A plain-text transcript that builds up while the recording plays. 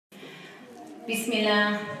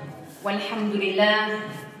Bismillah,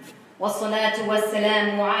 walhamdulillah, wassalatu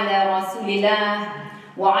wassalamu ala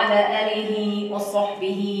rasulillah, wa ala alihi wa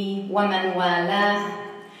sahbihi wa man walah.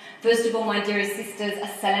 First of all, my dearest sisters,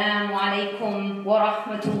 assalamu alaikum wa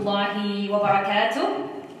rahmatullahi wa barakatuh.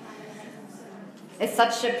 It's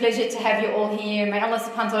such a pleasure to have you all here. May Allah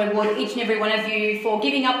subhanahu wa ta'ala reward each and every one of you for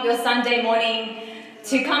giving up your Sunday morning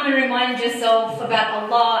to come and remind yourself about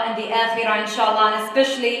Allah and the Akhirah, inshallah, and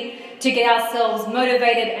especially to get ourselves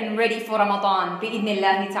motivated and ready for Ramadan,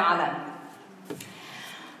 bi'idhnillahi ta'ala.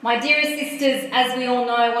 My dearest sisters, as we all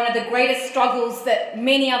know, one of the greatest struggles that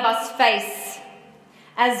many of us face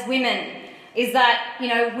as women is that,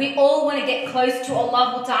 we all want to get close to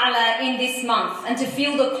Allah Ta'ala in this month and to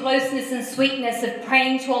feel the closeness and sweetness of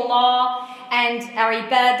praying to Allah and our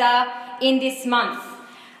ibadah in this month.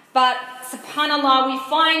 But subhanAllah, we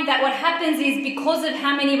find that what happens is because of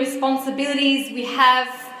how many responsibilities we have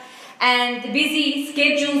and the busy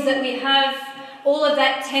schedules that we have, all of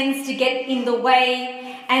that tends to get in the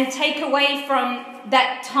way and take away from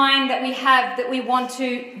that time that we have that we want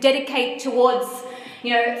to dedicate towards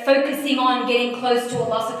focusing on getting close to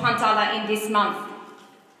Allah subhanahu wa ta'ala in this month.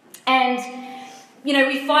 And,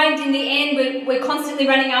 we find in the end we're constantly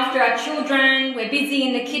running after our children, we're busy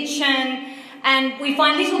in the kitchen, and we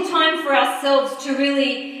find little time for ourselves to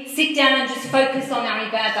really sit down and just focus on our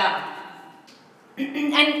ibadah.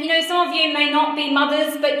 And, some of you may not be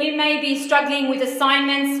mothers, but you may be struggling with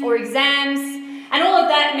assignments or exams, and all of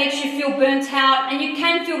that makes you feel burnt out, and you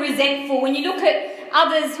can feel resentful when you look at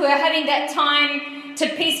others who are having that time to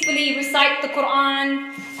peacefully recite the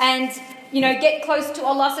Quran and, get close to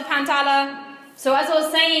Allah subhanahu wa ta'ala. So as I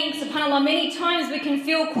was saying, subhanAllah, many times we can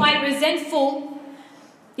feel quite resentful.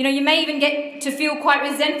 You may even get to feel quite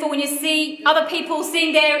resentful when you see other people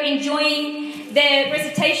sitting there enjoying their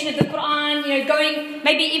recitation of the Quran, going,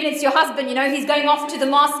 maybe even it's your husband, he's going off to the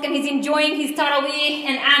mosque and he's enjoying his tarawih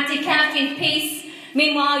and i'tikaf in peace.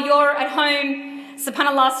 Meanwhile, you're at home,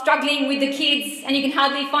 subhanAllah, struggling with the kids and you can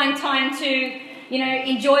hardly find time to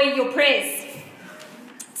enjoy your prayers.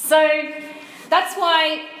 So that's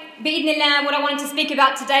why, bi'idhnillah, what I wanted to speak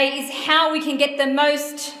about today is how we can get the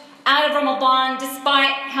most out of Ramadan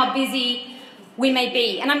despite how busy we may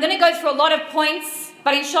be. And I'm going to go through a lot of points,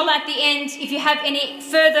 but inshallah at the end, if you have any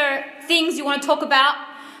further things you want to talk about,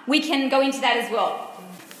 we can go into that as well.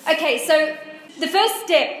 Okay, so the first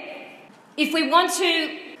step, if we want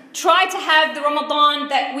to try to have the Ramadan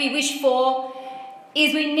that we wish for,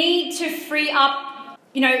 is we need to free up,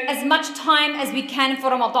 as much time as we can for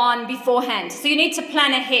Ramadan beforehand. So you need to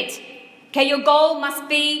plan ahead. Okay, your goal must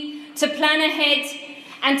be to plan ahead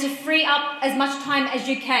and to free up as much time as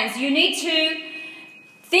you can. So you need to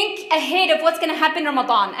think ahead of what's going to happen in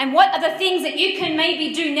Ramadan and what are the things that you can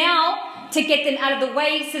maybe do now to get them out of the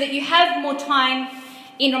way so that you have more time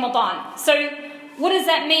in Ramadan. So what does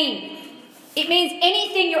that mean? It means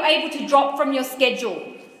anything you're able to drop from your schedule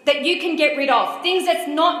that you can get rid of. Things that's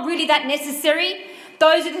not really that necessary,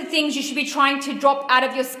 those are the things you should be trying to drop out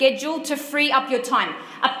of your schedule to free up your time.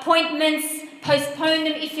 Appointments, postpone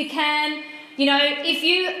them if you can.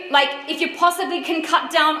 If you possibly can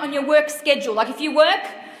cut down on your work schedule. Like if you work,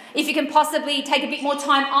 if you can possibly take a bit more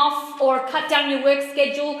time off or cut down your work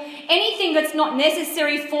schedule. Anything that's not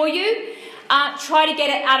necessary for you, try to get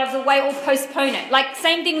it out of the way or postpone it. Like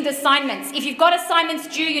same thing with assignments. If you've got assignments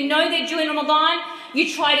due, they're due in Ramadan,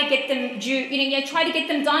 you try to get them due, try to get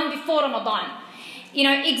them done before Ramadan.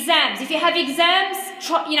 Exams. If you have exams,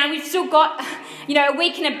 we've still got, a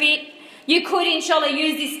week and a bit. You could, inshallah,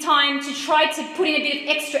 use this time to try to put in a bit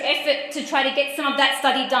of extra effort to try to get some of that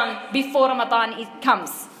study done before Ramadan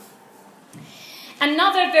comes.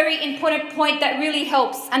 Another very important point that really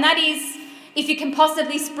helps, and that is if you can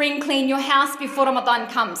possibly spring clean your house before Ramadan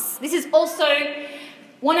comes. This is also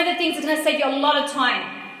one of the things that's going to save you a lot of time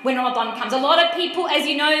when Ramadan comes. A lot of people, as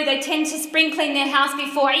you know, they tend to spring clean their house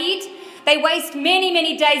before Eid. They waste many,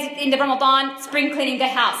 many days at the end of Ramadan spring cleaning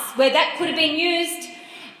their house, where that could have been used,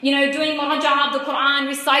 doing muraja'ah of the Quran,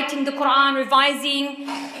 reciting the Quran, revising.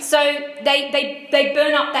 So they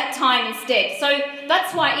burn up that time instead. So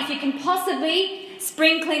that's why if you can possibly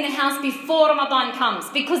spring clean the house before Ramadan comes,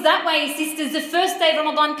 because that way, sisters, the first day of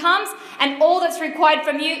Ramadan comes and all that's required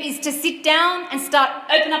from you is to sit down and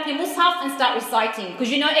open up your mushaf and start reciting,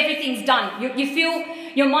 because everything's done. You feel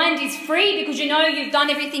your mind is free because you've done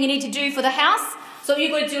everything you need to do for the house. So all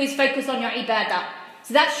you've got to do is focus on your ibadah.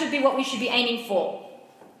 So that should be what we should be aiming for.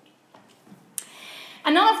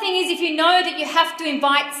 Another thing is if you know that you have to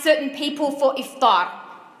invite certain people for iftar,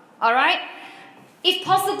 all right? If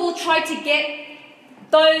possible, try to get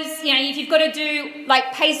those, you know, if you've got to do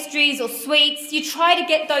like pastries or sweets, you try to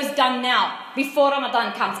get those done now before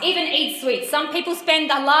Ramadan comes. Even Eid sweets. Some people spend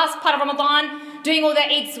the last part of Ramadan doing all their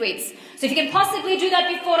Eid sweets. So if you can possibly do that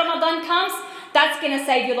before Ramadan comes, that's going to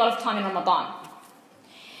save you a lot of time in Ramadan.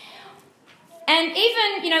 And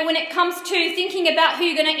even, you know, when it comes to thinking about who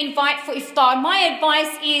you're going to invite for iftar, my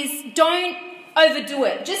advice is don't overdo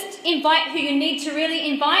it. Just invite who you need to really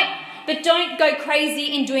invite, but don't go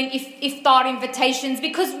crazy in doing iftar invitations,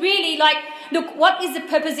 because really, like, look, what is the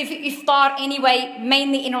purpose of iftar anyway,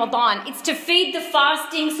 mainly in Ramadan? It's to feed the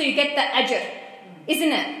fasting so you get the ajr,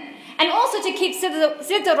 isn't it? And also to keep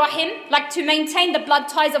Silat Rahim, like to maintain the blood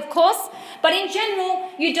ties, of course. But in general,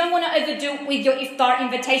 you don't want to overdo it with your iftar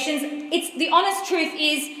invitations. It's the honest truth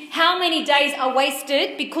is how many days are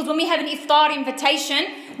wasted, because when we have an iftar invitation,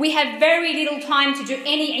 we have very little time to do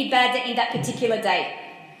any ibadah in that particular day.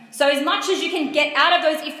 So as much as you can get out of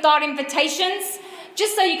those iftar invitations,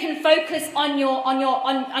 just so you can focus on what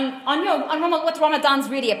Ramadan's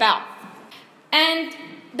really about. And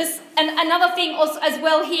another thing also as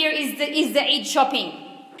well here is the Eid shopping.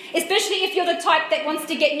 Especially if you're the type that wants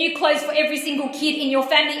to get new clothes for every single kid in your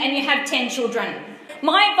family and you have 10 children.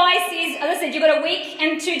 My advice is, as I said, you've got a week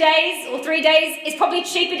and 2 days or 3 days. It's probably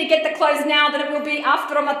cheaper to get the clothes now than it will be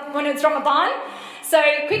after when it's Ramadan. So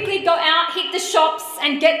quickly go out, hit the shops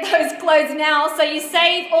and get those clothes now, so you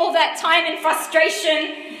save all that time and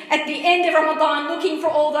frustration at the end of Ramadan looking for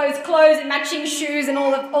all those clothes and matching shoes and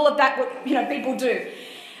all of that, what, you know, people do.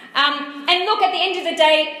 And look, at the end of the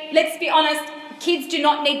day, let's be honest, kids do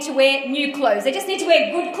not need to wear new clothes. They just need to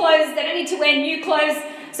wear good clothes. They don't need to wear new clothes.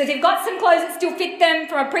 So if they've got some clothes that still fit them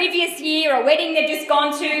from a previous year or a wedding they've just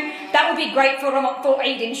gone to, that would be great for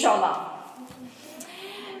Eid, inshallah.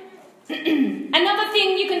 Another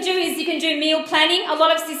thing you can do is you can do meal planning. A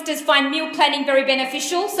lot of sisters find meal planning very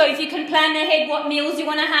beneficial. So if you can plan ahead what meals you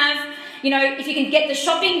want to have, you know, if you can get the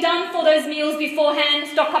shopping done for those meals beforehand,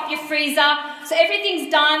 stock up your freezer, so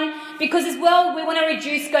everything's done, because as well we want to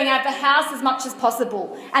reduce going out of the house as much as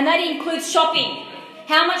possible, and that includes shopping.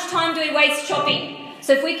 How much time do we waste shopping?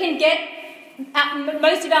 So if we can get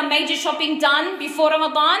most of our major shopping done before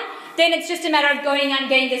Ramadan, then it's just a matter of going out and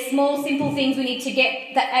getting the small, simple things we need to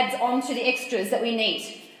get that adds on to the extras that we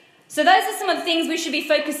need. So those are some of the things we should be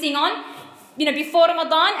focusing on, you know, before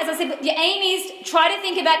Ramadan. As I said, the aim is try to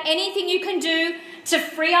think about anything you can do to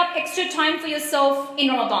free up extra time for yourself in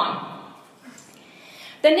Ramadan.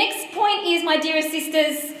 The next point is, my dearest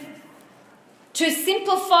sisters, to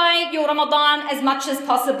simplify your Ramadan as much as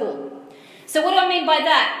possible. So what do I mean by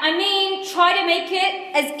that? I mean, try to make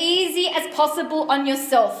it as easy as possible on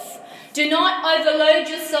yourself. Do not overload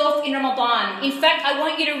yourself in Ramadan. In fact, I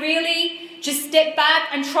want you to really just step back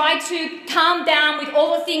and try to calm down with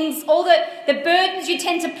all the things, all the burdens you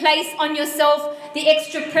tend to place on yourself, the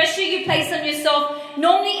extra pressure you place on yourself.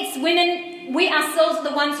 Normally it's women, we ourselves are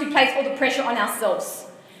the ones who place all the pressure on ourselves.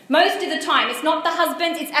 Most of the time, it's not the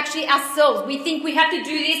husbands, it's actually ourselves. We think we have to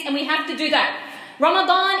do this and we have to do that.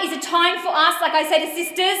 Ramadan is a time for us, like I say to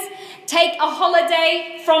sisters, take a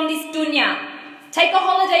holiday from this dunya. Take a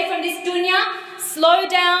holiday from this dunya, slow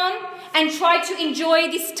down and try to enjoy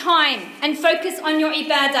this time and focus on your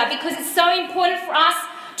ibadah, because it's so important for us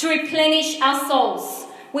to replenish our souls.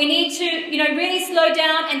 We need to, you know, really slow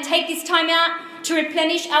down and take this time out to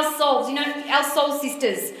replenish our souls, you know, our soul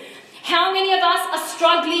sisters. How many of us are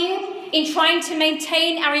struggling in trying to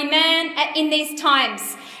maintain our iman in these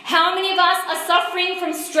times? How many of us are suffering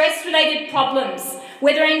from stress-related problems,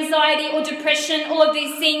 whether anxiety or depression, all of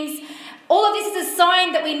these things? All of this is a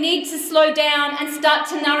sign that we need to slow down and start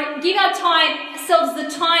to give ourselves the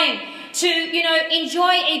time to, you know,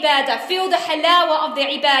 enjoy ibadah, feel the halawa of the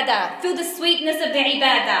ibadah, feel the sweetness of the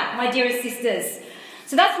ibadah, my dearest sisters.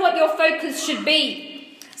 So that's what your focus should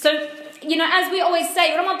be. So, you know, as we always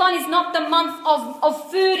say, Ramadan is not the month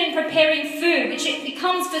of food and preparing food, which it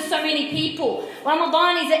becomes for so many people.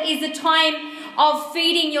 Ramadan is a time of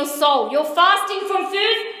feeding your soul. You're fasting from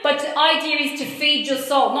food, but the idea is to feed your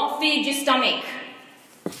soul, not feed your stomach.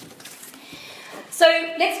 So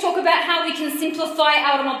let's talk about how we can simplify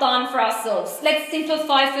our Ramadan for ourselves. Let's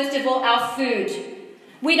simplify, first of all, our food.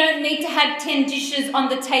 We don't need to have 10 dishes on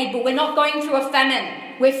the table. We're not going through a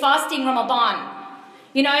famine. We're fasting Ramadan.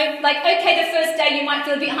 You know, like, okay, the first day you might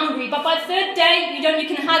feel a bit hungry, but by the third day you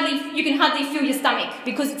can hardly feel your stomach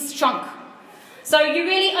because it's shrunk. So you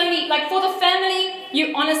really only, like for the family,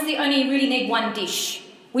 you honestly only really need one dish.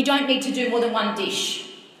 We don't need to do more than one dish.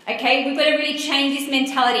 Okay, we've got to really change this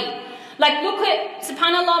mentality. Like, look at,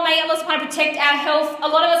 subhanAllah, may Allah subhanahu wa ta'ala protect our health. A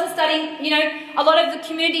lot of us are studying, you know, a lot of the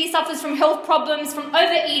community suffers from health problems, from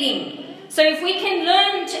overeating. So if we can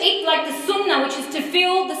learn to eat like the sunnah, which is to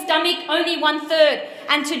fill the stomach only 1/3,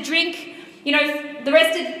 and to drink, you know, the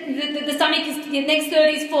rest of the stomach is, the next third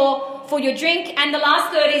is for your drink, and the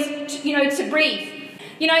last third is, you know, to breathe.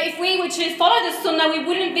 You know, if we were to follow the sunnah, we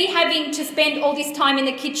wouldn't be having to spend all this time in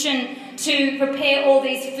the kitchen to prepare all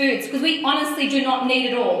these foods, because we honestly do not need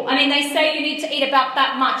it all. I mean, they say you need to eat about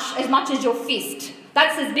that much, as much as your fist.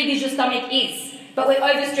 That's as big as your stomach is. But we're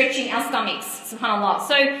overstretching our stomachs, subhanAllah.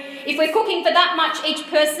 So if we're cooking for that much each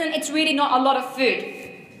person, it's really not a lot of food.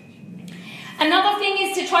 Another thing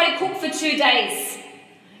is to try to cook for 2 days.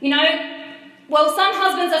 You know, well, some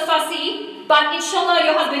husbands are fussy, but inshallah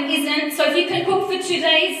your husband isn't. So if you can cook for 2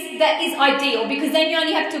 days, that is ideal, because then you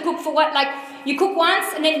only have to cook for what, like, you cook once,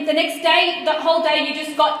 and then the next day, the whole day, you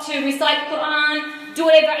just got to recite Quran, do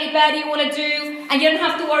whatever ibadah you want to do, and you don't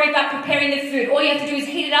have to worry about preparing the food. All you have to do is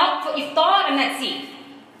heat it up for iftar, and that's it.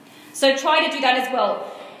 So try to do that as well.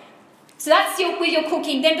 So that's with your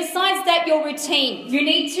cooking. Then besides that, your routine. You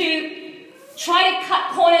need to try to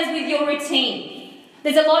cut corners with your routine.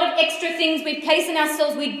 There's a lot of extra things we place in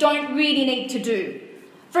ourselves we don't really need to do.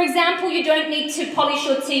 For example, you don't need to polish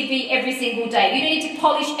your TV every single day. You don't need to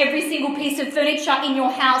polish every single piece of furniture in your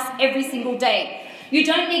house every single day. You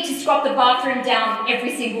don't need to scrub the bathroom down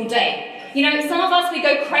every single day. You know, some of us, we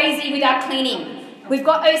go crazy with our cleaning. We've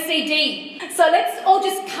got OCD. So let's all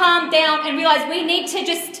just calm down and realize we need to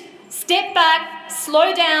just step back,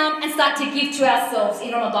 slow down, and start to give to ourselves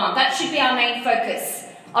in Ramadan. That should be our main focus.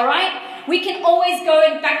 All right? We can always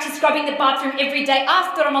go back to scrubbing the bathroom every day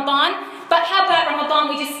after Ramadan. But how about Ramadan,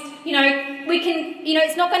 we just, you know, we can, you know,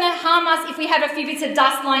 it's not going to harm us if we have a few bits of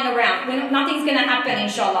dust lying around. Nothing's going to happen,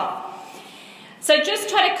 inshallah. So just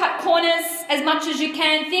try to cut corners as much as you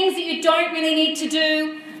can. Things that you don't really need to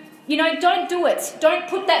do, you know, don't do it. Don't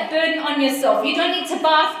put that burden on yourself. You don't need to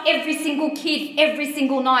bath every single kid every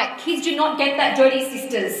single night. Kids do not get that dirty,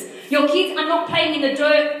 sisters. Your kids are not playing in the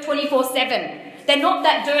dirt 24/7. They're not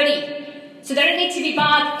that dirty. So they don't need to be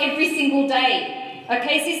bathed every single day.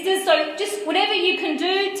 Okay, sisters? So just whatever you can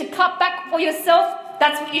do to cut back for yourself,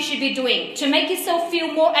 that's what you should be doing. To make yourself feel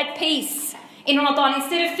more at peace in Ramadan,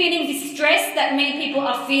 instead of feeling this stress that many people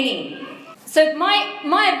are feeling. So my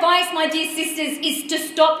advice, my dear sisters, is to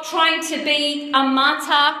stop trying to be a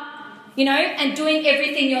martyr, you know, and doing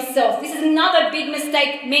everything yourself. This is another big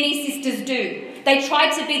mistake many sisters do. They try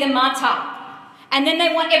to be the martyr. And then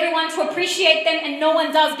they want everyone to appreciate them, and no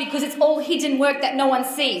one does, because it's all hidden work that no one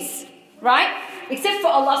sees, right? Except for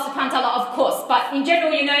Allah subhanahu wa ta'ala, of course. But in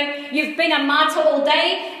general, you know, you've been a martyr all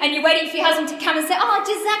day, and you're waiting for your husband to come and say, oh,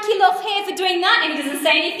 Jazakillah khair for doing that, and he doesn't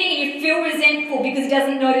say anything, and you feel resentful because he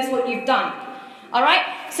doesn't notice what you've done. All right?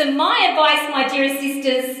 So my advice, my dearest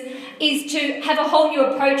sisters, is to have a whole new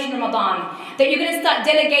approach in Ramadan. That you're going to start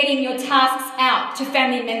delegating your tasks out to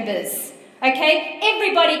family members. Okay?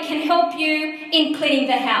 Everybody can help you in cleaning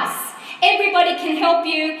the house. Everybody can help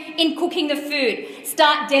you in cooking the food.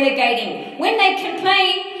 Start delegating. When they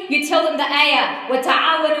complain, you tell them the ayah,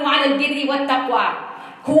 وَتَعَاوَنُوا عَلَى الْبِرِّ وَالتَّقْوَى.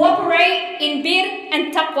 Cooperate in bir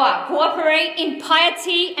and taqwa. Cooperate in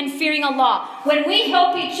piety and fearing Allah. When we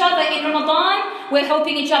help each other in Ramadan, we're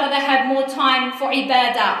helping each other to have more time for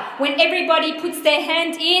ibadah. When everybody puts their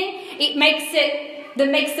hand in, it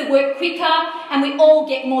makes the work quicker, and we all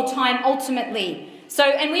get more time ultimately. So,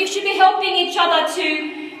 and we should be helping each other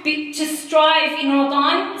to strive in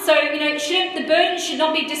Ramadan. So, you know, the burden should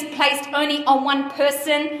not be just placed only on one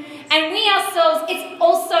person. And we ourselves, it's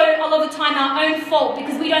also a lot of the time our own fault,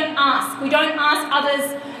 because we don't ask. We don't ask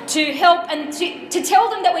others to help and to tell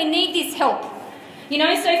them that we need this help. You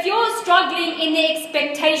know, so if you're struggling in the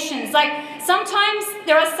expectations, like sometimes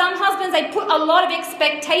there are some husbands, they put a lot of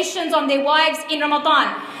expectations on their wives in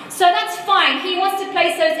Ramadan. So that's fine. He wants to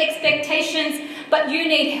place those expectations, but you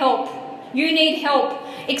need help. You need help.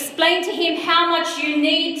 Explain to him how much you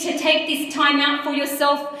need to take this time out for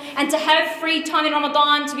yourself and to have free time in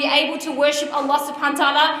Ramadan to be able to worship Allah subhanahu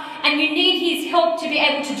wa ta'ala, and you need his help to be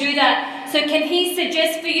able to do that. So can he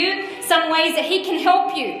suggest for you some ways that he can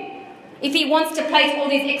help you if he wants to place all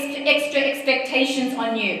these extra expectations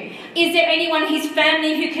on you? Is there anyone in his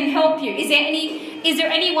family who can help you? Is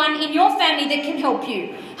there anyone in your family that can help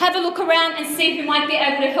you? Have a look around and see who might be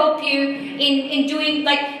able to help you in doing,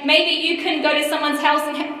 like, maybe you can go to someone's house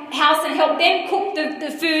and help them cook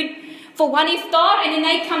the food for one iftar, and then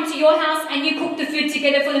they come to your house and you cook the food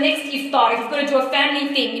together for the next iftar. If you've got to do a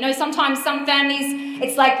family thing, you know, sometimes some families,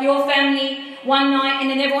 it's like your family one night and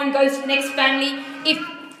then everyone goes to the next family.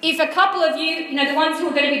 If a couple of you, you know, the ones who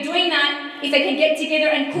are going to be doing that, if they can get together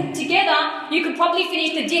and cook together, you could probably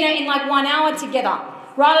finish the dinner in like 1 hour together,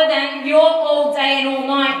 rather than you're all day and all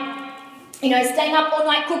night staying up all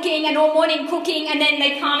night cooking and all morning cooking, and then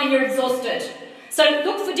they come and you're exhausted. So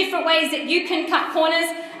look for different ways that you can cut corners,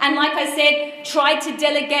 and like I said, try to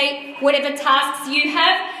delegate whatever tasks you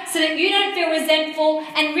have so that you don't feel resentful.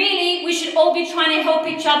 And really, we should all be trying to help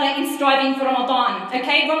each other in striving for Ramadan.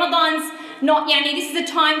 Okay, Ramadan's not, this is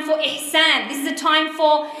a time for ihsan. This is a time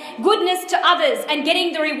for goodness to others and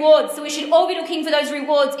getting the rewards. So we should all be looking for those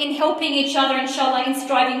rewards in helping each other, inshallah, in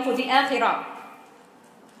striving for the akhirah.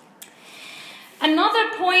 Another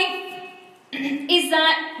point is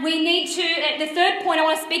that we need to, the third point I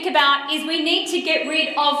want to speak about is we need to get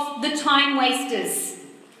rid of the time wasters.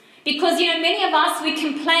 Because, many of us, we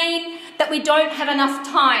complain that we don't have enough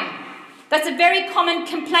time. That's a very common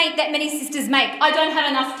complaint that many sisters make. I don't have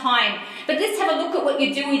enough time. But let's have a look at what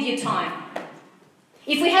you do with your time.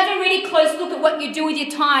 If we have a really close look at what you do with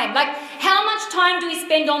your time, like how much time do we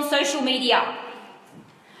spend on social media?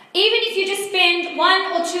 Even if you just spend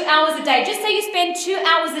 1 or 2 hours a day, just say you spend 2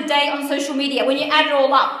 hours a day on social media, when you add it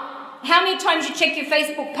all up, how many times you check your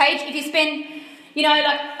Facebook page? If you spend,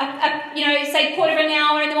 say quarter of an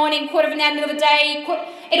hour in the morning, quarter of an hour in the middle of the day,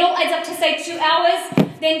 it all adds up to say 2 hours,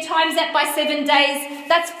 then times that by 7 days,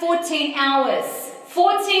 that's 14 hours.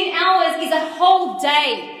 14 hours is a whole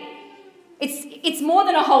day. It's more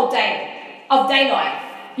than a whole day of daylight,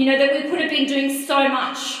 that we could have been doing so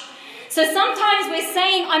much. So sometimes we're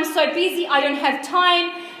saying, I'm so busy, I don't have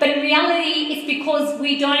time, but in reality, it's because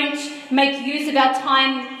we don't make use of our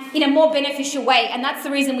time in a more beneficial way, and that's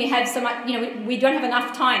the reason we have so much, we don't have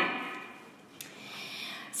enough time.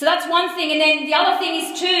 So that's one thing, and then the other thing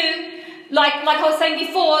is too, like I was saying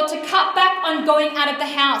before, to cut back on going out of the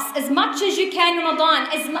house as much as you can in Ramadan.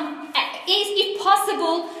 If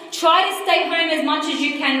possible, try to stay home as much as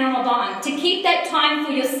you can in Ramadan, to keep that time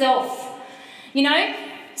for yourself,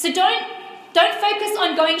 So don't focus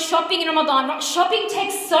on going shopping in Ramadan. Shopping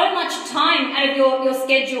takes so much time out of your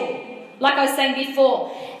schedule, like I was saying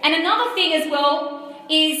before. And another thing as well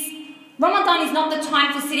is Ramadan is not the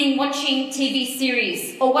time for sitting watching TV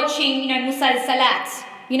series or watching, musalsalat,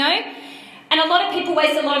 And a lot of people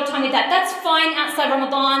waste a lot of time with that. That's fine outside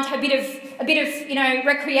Ramadan to have a bit of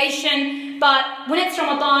recreation. But when it's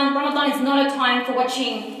Ramadan is not a time for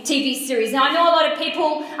watching TV series. Now, I know a lot of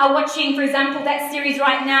people are watching, for example, that series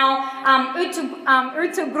right now,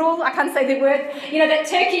 Ertugrul, I can't say the word, that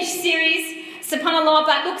Turkish series, subhanAllah.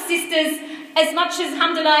 But look, sisters, as much as,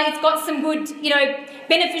 alhamdulillah, it's got some good,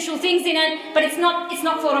 beneficial things in it, but it's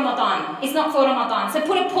not for Ramadan. It's not for Ramadan. So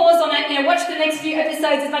put a pause on it, watch the next few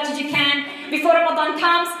episodes as much as you can before Ramadan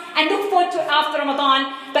comes, and look forward to it after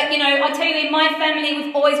Ramadan. But, I tell you, in my family,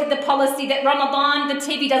 we've always had the policy that Ramadan, the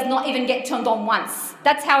TV does not even get turned on once.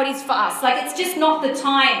 That's how it is for us. Like, it's just not the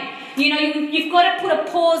time. You've got to put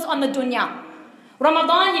a pause on the dunya.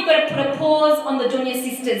 Ramadan, you've got to put a pause on the dunya,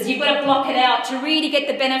 sisters. You've got to block it out to really get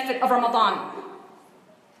the benefit of Ramadan.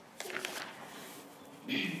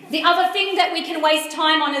 The other thing that we can waste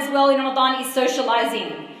time on as well in Ramadan is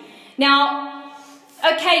socializing. Now,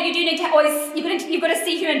 okay, you do need to always, you've got to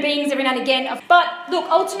see human beings every now and again. But look,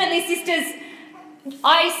 ultimately, sisters,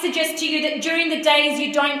 I suggest to you that during the days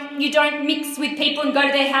you don't mix with people and go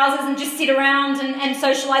to their houses and just sit around and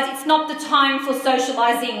socialize. It's not the time for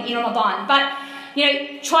socializing in Ramadan. But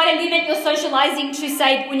try to limit your socializing to,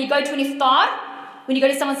 say, when you go to an iftar, when you go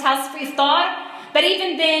to someone's house for iftar. But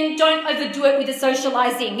even then, don't overdo it with the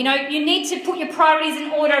socializing. You need to put your priorities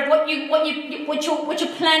in order of what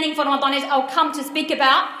you're planning for Ramadan, as I'll come to speak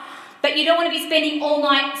about. But you don't want to be spending all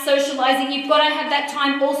night socializing. You've got to have that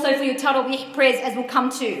time also for your tarawih prayers, as we'll come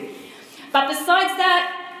to. But besides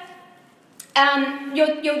that,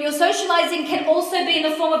 your socializing can also be in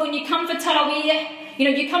the form of when you come for tarawih.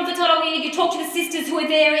 You come for tarawih, you talk to the sisters who are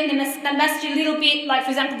there in the masjid a little bit, like, for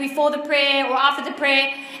example, before the prayer or after the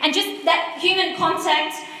prayer. And just that human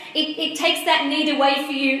contact, it takes that need away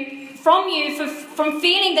from you, from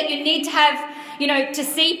feeling that you need to have, to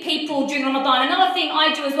see people during Ramadan. Another thing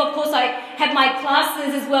I do as well, of course, I have my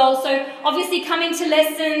classes as well. So obviously coming to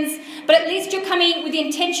lessons, but at least you're coming with the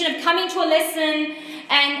intention of coming to a lesson,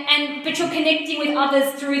 but you're connecting with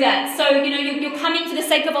others through that. So, you're coming for the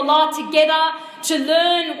sake of Allah together to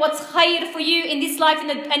learn what's khair for you in this life and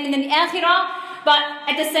in the akhirah. But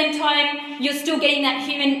at the same time, you're still getting that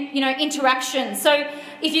human, interaction. So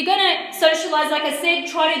if you're going to socialize, like I said,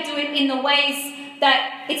 try to do it in the ways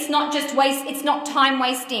that it's not just it's not time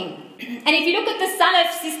wasting. And if you look at the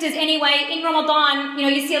Salaf sisters anyway, in Ramadan,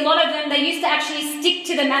 you see a lot of them, they used to actually stick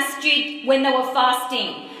to the masjid when they were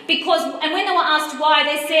fasting. And when they were asked why,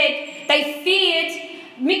 they said they feared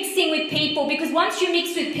mixing with people, because once you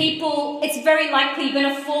mix with people, it's very likely you're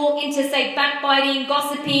going to fall into, say, backbiting,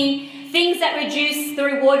 gossiping, things that reduce the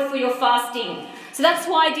reward for your fasting. So that's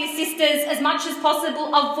why, dear sisters, as much as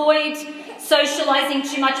possible, avoid socializing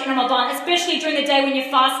too much in Ramadan, especially during the day when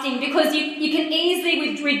you're fasting, because you can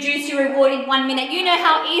easily reduce your reward in 1 minute. You know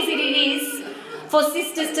how easy it is for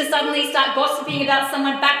sisters to suddenly start gossiping about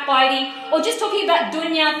someone, backbiting, or just talking about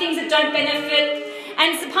dunya, things that don't benefit.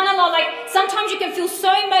 And subhanAllah, like sometimes you can feel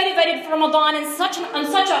so motivated for Ramadan and on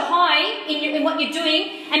such a high in what you're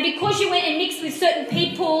doing, and because you went and mixed with certain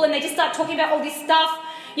people and they just start talking about all this stuff,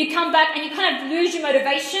 you come back and you kind of lose your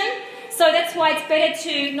motivation. So that's why it's better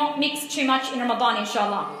to not mix too much in Ramadan,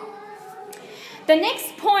 inshallah. The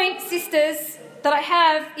next point, sisters, that I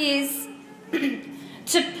have is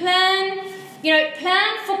to plan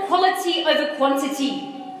for quality over quantity.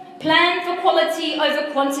 Plan for quality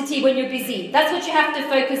over quantity when you're busy. That's what you have to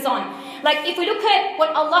focus on. Like if we look at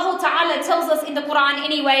what Allah Ta'ala tells us in the Quran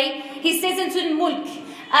anyway, He says in Surah Al-Mulk,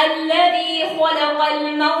 الَّذِي خَلَقَ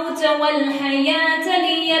الْمَوْتَ وَالْحَيَاةَ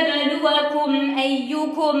لِيَبْلُوَكُمْ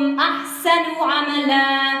أَيُّكُمْ أَحْسَنُ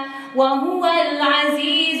عَمَلًا وَهُوَ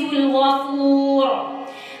الْعَزِيزُ الْغَفُورُ.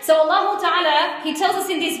 So Allah Ta'ala, He tells us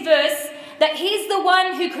in this verse that He's the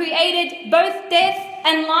one who created both death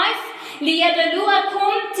and life,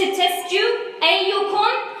 لِيَبْلُوَكُمْ, to test you,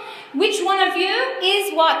 أَيُّكُمْ, which one of you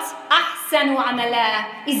is what? أَحْسَنُ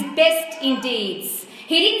عَمَلًا, is best in deeds.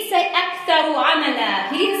 He didn't say أَكْثَرُ عَمَلًا,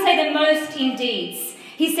 He didn't say the most in deeds.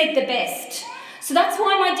 He said the best. So that's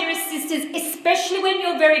why, my dearest sisters, especially when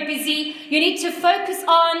you're very busy, you need to focus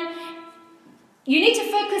on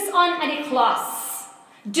al-ikhlas.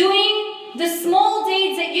 Doing the small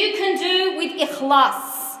deeds that you can do with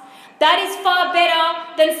ikhlas. That is far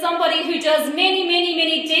better than somebody who does many, many,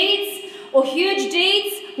 many deeds or huge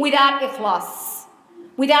deeds without ikhlas,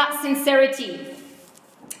 without sincerity.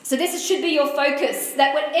 So this should be your focus,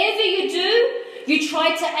 that whatever you do, you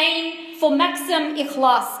try to aim for maximum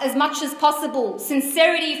ikhlas as much as possible.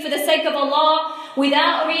 Sincerity for the sake of Allah,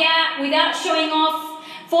 without riya, without showing off,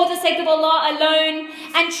 for the sake of Allah alone,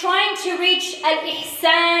 and trying to reach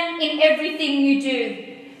al-ihsan in everything you do.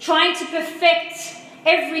 Trying to perfect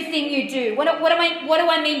everything you do. What do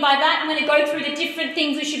I mean by that? I'm going to go through the different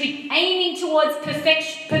things we should be aiming towards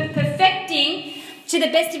perfecting to the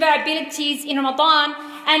best of our abilities in Ramadan.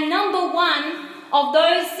 And number one of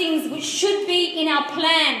those things which should be in our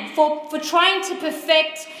plan for trying to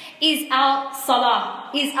perfect is our salah,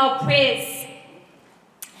 is our prayers.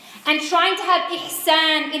 And trying to have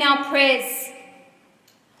ihsan in our prayers.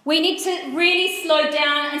 We need to really slow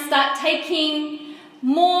down and start taking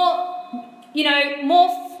more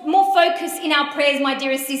focus in our prayers, my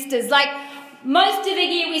dearest sisters. Like most of the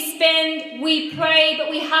year we pray,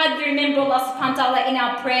 but we hardly remember Allah subhanahu wa ta'ala in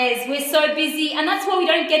our prayers. We're so busy, and that's why we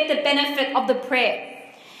don't get the benefit of the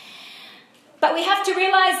prayer. But we have to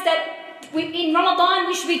realize that in Ramadan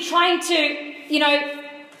we should be trying to,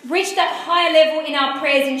 reach that higher level in our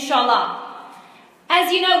prayers, inshallah.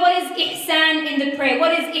 As you know, what is ihsan in the prayer?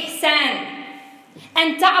 What is ihsan?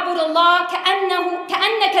 أن تعبد الله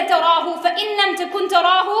كأنك تراه فإن لم تكن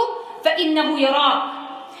تراه فإنه يراك.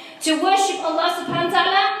 To worship Allah subhanahu wa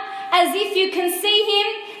ta'ala as if you can see Him,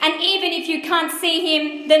 and even if you can't see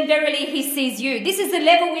Him, then verily He sees you. This is the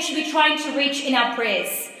level we should be trying to reach in our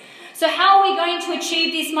prayers. So how are we going to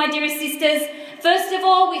achieve this, my dearest sisters? First of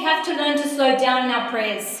all, we have to learn to slow down in our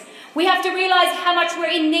prayers. We have to realize how much we're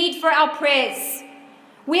in need for our prayers.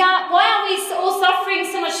 Why are we all suffering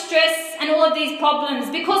so much stress and all of these problems?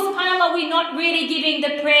 Because, subhanAllah, we're not really giving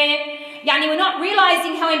the prayer, we're not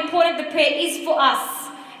realizing how important the prayer is for us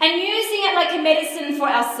and using it like a medicine for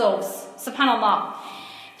ourselves, subhanAllah.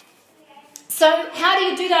 So how do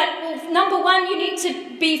you do that? Well, number one, you need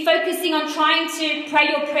to be focusing on trying to pray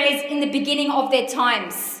your prayers in the beginning of their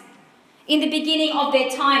times. In the beginning of their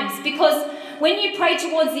times. Because when you pray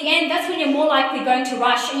towards the end, that's when you're more likely going to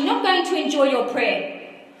rush and you're not going to enjoy your prayer.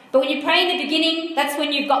 But when you pray in the beginning, that's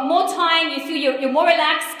when you've got more time, you feel you're more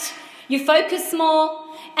relaxed, you focus more.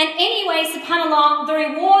 And anyway, subhanAllah, the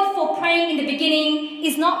reward for praying in the beginning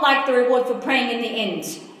is not like the reward for praying in the end.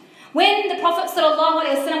 When the Prophet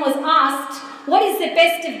ﷺ was asked, what is the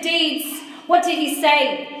best of deeds? What did he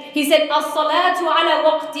say? He said, as-salatu ala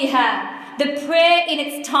waqtiha, the prayer in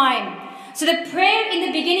its time. So the prayer in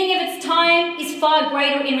the beginning of its time is far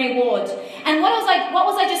greater in reward. And what was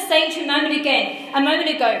I just saying to you a moment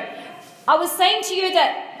ago? I was saying to you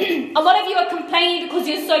that a lot of you are complaining because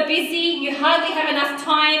you're so busy, you hardly have enough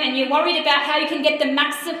time, and you're worried about how you can get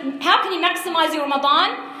how can you maximize your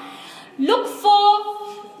Ramadan? Look for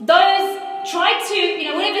those, try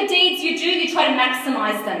to, whatever deeds you do, you try to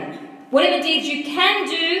maximize them. Whatever deeds you can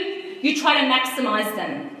do, you try to maximize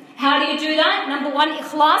them. How do you do that? Number one,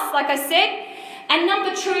 ikhlas, like I said. And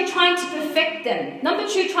number two, trying to perfect them. Number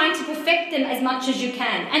two, trying to perfect them as much as you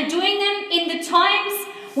can. And doing them in the times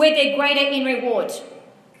where they're greater in reward.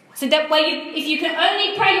 So that way, if you can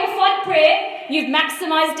only pray your Fard prayer, you've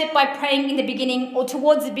maximized it by praying in the beginning or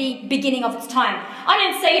towards the beginning of its time. I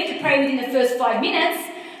don't say you have to pray within the first 5 minutes,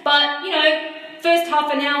 but, first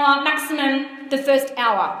half an hour, maximum the first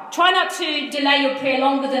hour. Try not to delay your prayer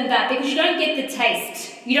longer than that because you don't get the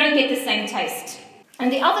taste. You don't get the same taste.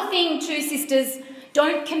 And the other thing too, sisters,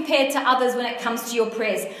 don't compare to others when it comes to your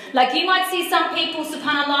prayers. Like you might see some people,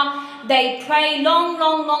 subhanAllah, they pray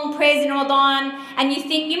long prayers in Ramadan, and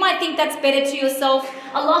you might think that's better to yourself.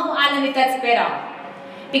 Allahu alam if that's better.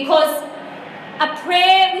 Because a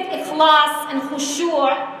prayer with ikhlas and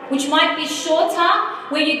khushu', which might be shorter,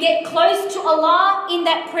 where you get close to Allah in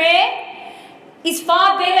that prayer, is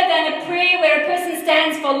far better than a prayer where a person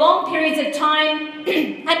stands for long periods of time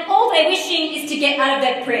and all they're wishing is to get out of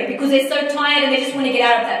that prayer because they're so tired and they just want to get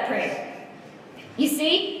out of that prayer. You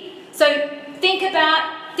see? So think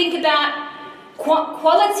about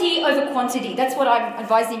quality over quantity. That's what I'm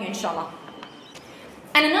advising you, inshallah.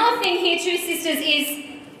 And another thing here too, sisters, is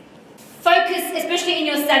focus, especially in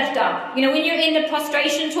your sajda. When you're in the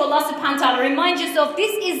prostration to Allah subhanahu wa ta'ala, remind yourself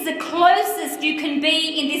this is the closest you can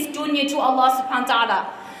be in this dunya to Allah subhanahu wa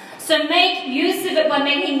ta'ala. So make use of it by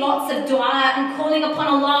making lots of dua and calling upon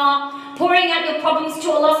Allah, pouring out your problems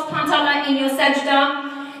to Allah subhanahu wa ta'ala in your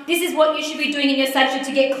sajda. This is what you should be doing in your sajda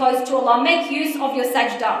to get close to Allah. Make use of your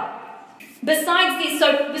sajda.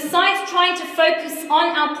 Besides trying to focus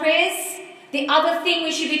on our prayers, the other thing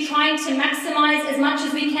we should be trying to maximize as much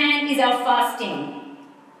as we can is our fasting.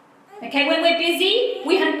 Okay, when we're busy,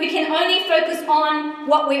 we can only focus on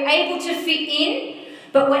what we're able to fit in,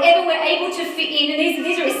 but whatever we're able to fit in, and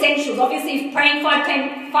these are essentials. Obviously, praying five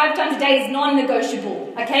times a day is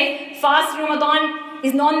non-negotiable. Okay, fasting Ramadan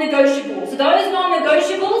is non-negotiable. So those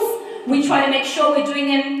non-negotiables, we try to make sure we're doing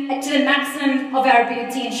them to the maximum of our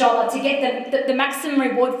ability, inshallah, to get the maximum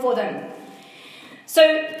reward for them.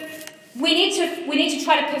 So we need to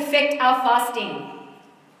try to perfect our fasting.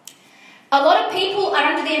 A lot of people are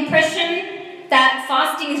under the impression that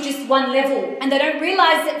fasting is just one level, and they don't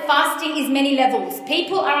realize that fasting is many levels.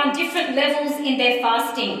 People are on different levels in their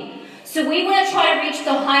fasting. So we want to try to reach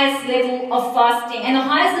the highest level of fasting, and the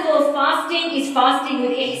highest level of fasting is fasting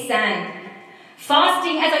with ihsan.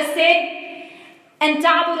 Fasting, as I said, أن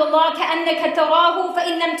تعبد الله كأنك تراه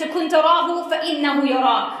فإن لم تكن تراه فإنه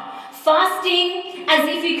يراك. Fasting as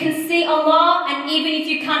if you can see Allah, and even if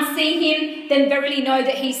you can't see Him, then verily know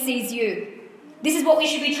that He sees you. This is what we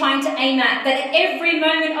should be trying to aim at, that at every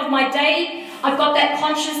moment of my day, I've got that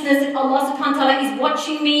consciousness that Allah subhanahu wa ta'ala is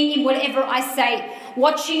watching me in whatever I say,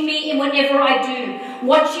 watching me in whatever I do,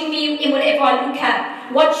 watching me in whatever I look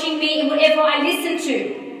at, watching me in whatever I listen to,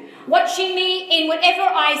 watching me in whatever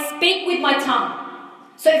I speak with my tongue.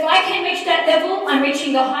 So if I can reach that level, I'm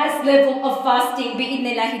reaching the highest level of fasting,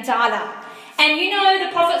 bi'idhnillahi ta'ala. And the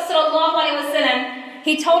Prophet sallallahu alaihi wasallam,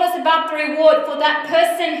 he told us about the reward for that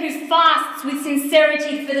person who fasts with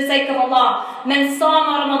sincerity for the sake of Allah. Man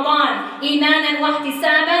sama Ramadan imanan wa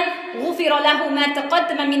ihtisaban ghufira lahu ma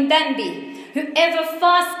taqaddama min dhanbi. Whoever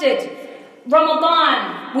fasted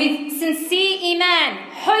Ramadan with sincere iman,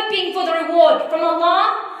 hoping for the reward from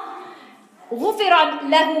Allah, like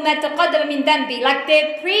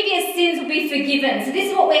their previous sins will be forgiven. So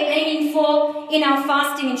this is what we're aiming for in our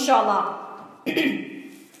fasting, inshallah.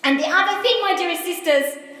 And the other thing, my dearest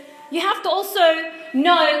sisters, you have to also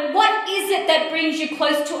know what is it that brings you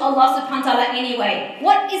close to Allah subhanahu wa ta'ala anyway.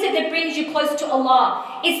 What is it that brings you close to Allah?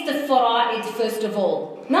 It's the fara'id, first of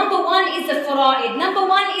all. Number one is the fara'id. Number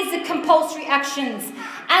one is the compulsory actions.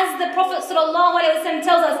 As the Prophet sallallahu alaihi wasallam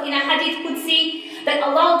tells us in a hadith Qudsi, that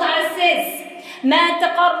Allah Ta'ala says, ما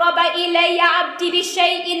تقرب إلي عبدي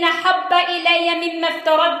بشيء أحب إلي مما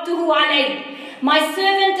افترضته عليه. My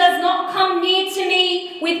servant does not come near to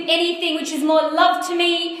me with anything which is more love to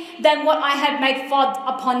me than what I have made fard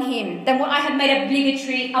upon him, than what I have made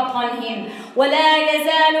obligatory upon him. ولا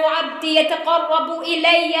يزال عبدي يتقرب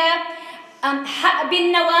إلي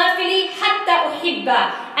بالنوافل حتى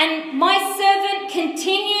أحبه. And my servant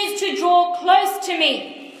continues to draw close to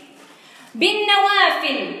me bin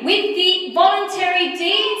nawafil, with the voluntary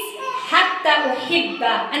deeds, hatta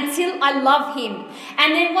uhibba, until I love him.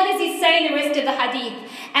 And then what does he say in the rest of the hadith?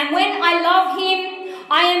 And when I love him,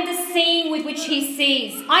 I am the seeing with which he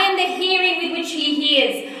sees. I am the hearing with which he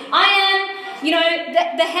hears. I am,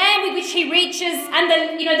 the hand with which he reaches, and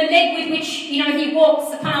the leg with which, he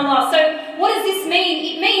walks, subhanAllah. So what does this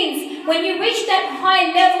mean? It means when you reach that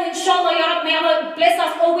high level, inshallah, ya Rabbi, may Allah bless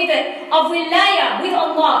us all with it, of wilayah, with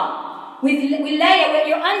Allah. with wilaya, where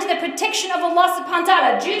you're under the protection of Allah subhanahu wa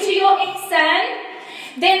ta'ala, due to your ihsan,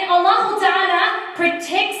 then Allah ta'ala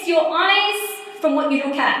protects your eyes from what you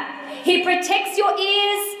look at. He protects your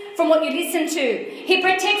ears from what you listen to. He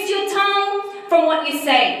protects your tongue from what you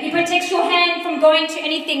say. He protects your hand from going to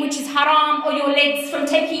anything which is haram, or your legs from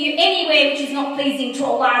taking you anywhere which is not pleasing to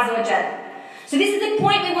Allah Azza wa Jal. So this is the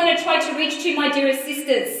point we want to try to reach to, my dearest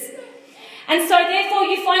sisters. And so therefore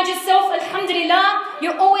you find yourself, alhamdulillah,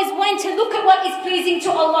 you're always wanting to look at what is pleasing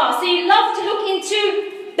to Allah. So you love to look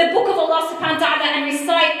into the book of Allah subhanahu wa ta'ala and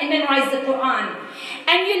recite and memorize the Quran.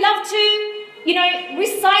 And you love to,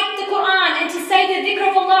 recite the Quran and to say the dhikr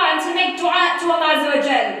of Allah and to make dua to Allah Azza wa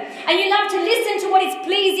Jal. And you love to listen to what is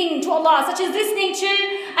pleasing to Allah, such as listening to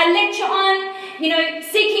a lecture on,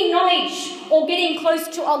 seeking knowledge or getting close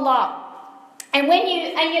to Allah. And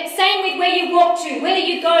same with where you walk to, where do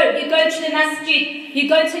you go? You go to the masjid, you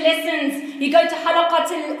go to lessons, you go to halaqat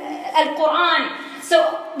al-Quran.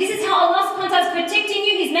 So this is how Allah subhanahu wa ta'ala is protecting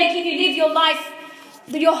you. He's making you live your life.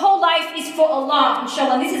 Your whole life is for Allah,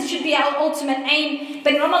 inshallah. This should be our ultimate aim.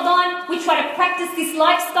 But in Ramadan, we try to practice this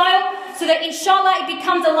lifestyle so that inshallah it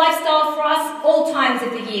becomes a lifestyle for us all times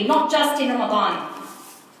of the year, not just in Ramadan.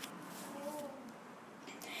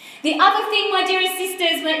 The other thing, my dearest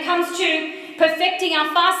sisters, when it comes to perfecting our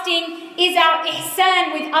fasting is our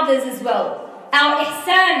ihsan with others as well. Our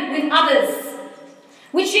ihsan with others,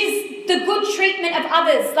 which is the good treatment of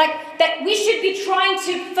others. Like that we should be trying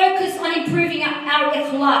to focus on improving our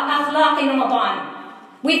akhlaq in Ramadan.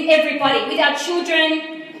 With everybody, with our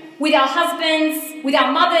children, with our husbands, with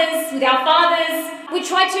our mothers, with our fathers. We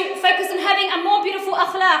try to focus on having a more beautiful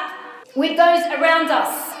akhlaq with those around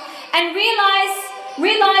us. And realize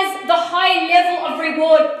the high level of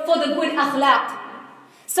reward for the good akhlaq.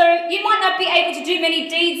 So you might not be able to do many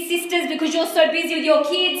deeds, sisters, because you're so busy with your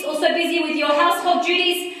kids or so busy with your household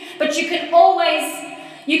duties, but you can always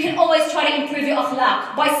try to improve your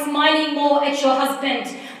akhlaq by smiling more at your husband,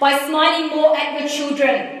 by smiling more at your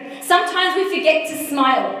children. Sometimes we forget to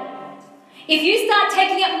smile. If you start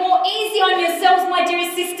taking it more easy on yourselves, my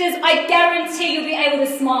dearest sisters, I guarantee you'll be able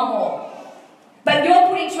to smile more. But you're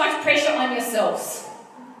putting too much pressure on yourselves.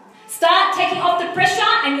 Start taking off the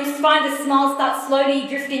pressure and you'll find the smile start slowly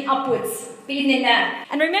drifting upwards.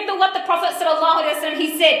 And remember what the Prophet ﷺ,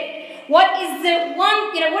 he said, what is the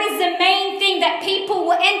main thing that people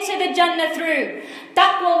will enter the Jannah through?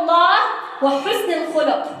 Taqwallah wa husnul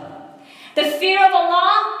khuluq. The fear of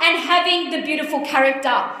Allah and having the beautiful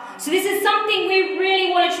character. So this is something we really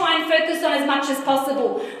want to try and focus on as much as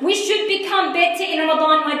possible. We should become better in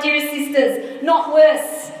Ramadan, my dearest sisters, not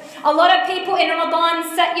worse. A lot of people in Ramadan,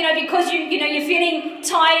 because you're feeling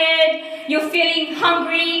tired, you're feeling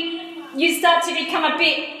hungry, you start to become a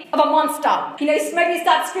bit of a monster. Maybe you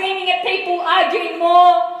start screaming at people, arguing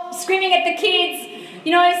more, screaming at the kids.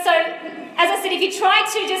 So as I said, if you try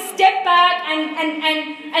to just step back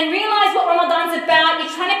and realize what Ramadan's about,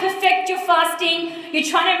 you're trying to perfect your fasting, you're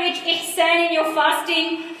trying to reach ihsan in your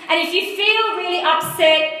fasting, and if you feel really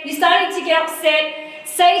upset, you're starting to get upset,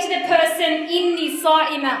 say to the person, inni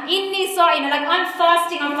sa'ima, like I'm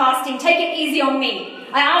fasting, take it easy on me.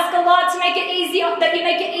 I ask Allah to make it easy, that you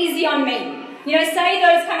make it easy on me. Say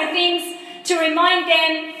those kind of things to remind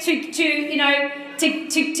them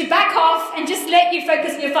to back off and just let you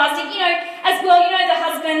focus on your fasting. As well, the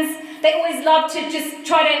husbands, they always love to just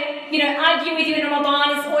try to, argue with you in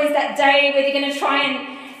Ramadan. It's always that day where they're going to try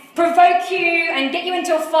and provoke you and get you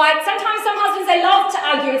into a fight. Sometimes some husbands, they love to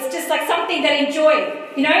argue. It's just like something they enjoy,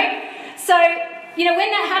 So, when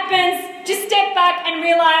that happens, just step back and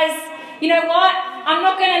realize, you know what? I'm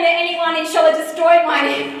not going to let anyone, inshallah, destroy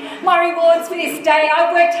my rewards for this day.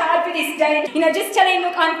 I've worked hard for this day. Just tell him,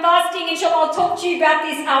 look, I'm fasting. Inshallah, I'll talk to you about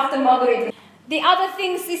this after Maghrib. The other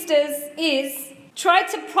thing, sisters, is try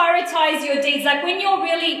to prioritize your deeds. Like when you're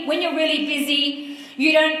really busy,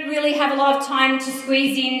 you don't really have a lot of time to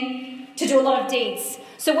squeeze in to do a lot of deeds.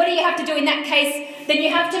 So what do you have to do in that case? Then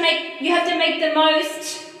you have to make the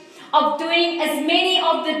most of doing as many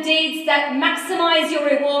of the deeds that maximize your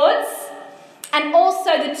rewards, and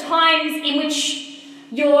also the times in which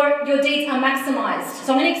your deeds are maximized.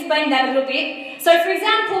 So I'm going to explain that a little bit. So for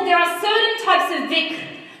example, there are certain types of dhikr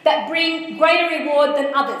that bring greater reward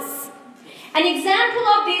than others. An example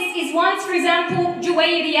of this is once, for example,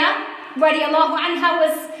 Juwayriyah radiallahu anha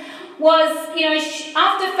was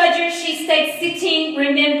after Fajr she stayed sitting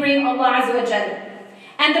remembering Allah Azza wa Jal.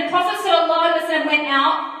 And the Prophet ﷺ went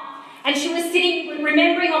out and she was sitting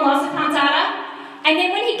remembering Allah subhanahu wa ta'ala. And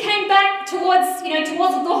then when he came back towards the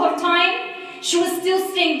Dhuhr time, she was still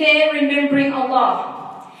sitting there remembering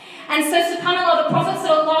Allah. And so, subhanAllah, the Prophet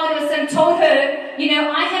ﷺ told her, you know,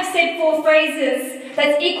 I have said 4 phrases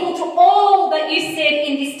that's equal to all that you said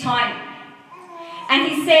in this time. And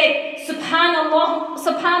he said, Subhanallah,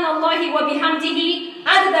 Subhanallahi wa bihamdihi,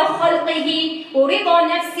 adada khalqihi, wa rida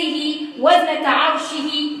nafsihi, waznata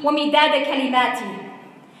arshihi, wa midada kalimati.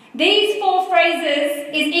 These 4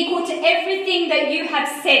 phrases is equal to everything that you have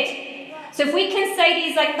said. So if we can say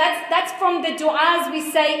these, like that's from the du'as we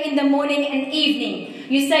say in the morning and evening.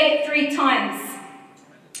 You say it 3 times.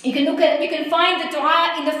 You can find the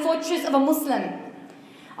du'a in the fortress of a Muslim.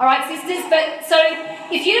 Alright, sisters, but so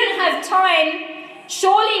if you don't have time,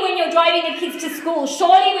 surely when you're driving the kids to school,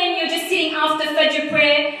 surely when you're just sitting after Fajr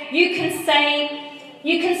prayer, you can say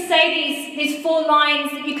these 4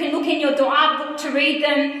 lines, that you can look in your du'a book to read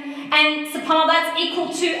them, and subhanAllah, that's equal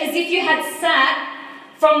to as if you had sat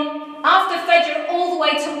from after Fajr all the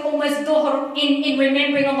way to almost Dhuhr in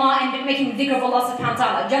remembering Allah and making dhikr of Allah subhanahu wa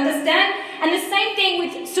ta'ala. Do you understand? And the same thing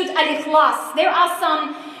with Surah Al-Ikhlas. There are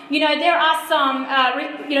some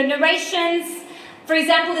narrations. For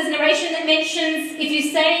example, there's a narration that mentions if you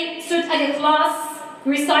say Surah Al-Ikhlas,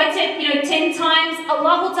 recite it, 10 times,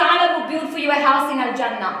 Allah Ta'ala will build for you a house in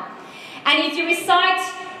Al-Jannah. And if you recite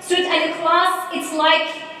Surah Al-Ikhlas,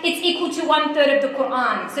 it's equal to 1/3 of the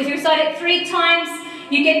Quran. So if you recite it 3 times,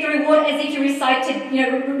 you get the reward as if you recited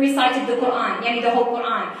the Quran, yani the whole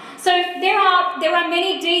Quran. So there are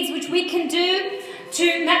many deeds which we can do to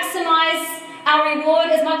maximize our reward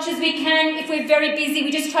as much as we can. If we're very busy,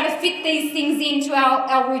 we just try to fit these things into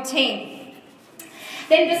our routine.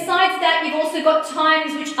 Then besides that, we've also got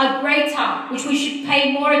times which are greater, which we should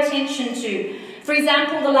pay more attention to. For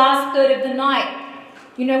example, the last third of the night.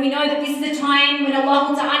 We know that this is the time when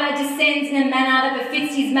Allah Ta'ala descends in a manner that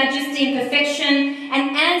befits His majesty and perfection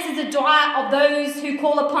and answers the dua of those who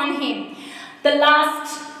call upon Him. The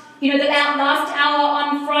last hour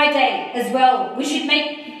on Friday as well. We should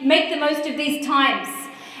make the most of these times.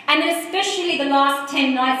 And then especially the last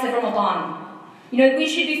 10 nights of Ramadan. We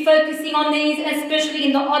should be focusing on these, and especially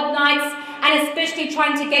in the odd nights, and especially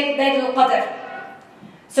trying to get Laylatul Qadr.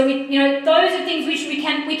 So those are things which we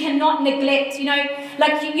cannot neglect.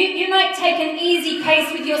 Like you might take an easy pace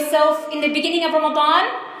with yourself in the beginning of Ramadan,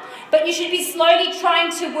 but you should be slowly trying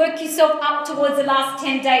to work yourself up towards the last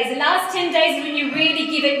 10 days. The last 10 days is when you really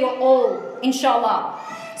give it your all, inshallah.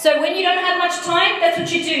 So when you don't have much time, that's what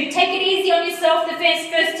you do. Take it easy on yourself the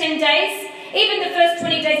first 10 days. Even the first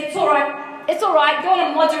 20 days, it's alright. It's alright. Go on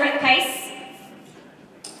a moderate pace,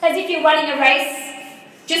 as if you're running a race.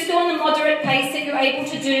 Just go on the moderate pace that you're able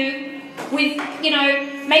to do with,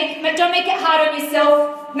 don't make it hard on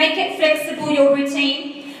yourself, make it flexible, your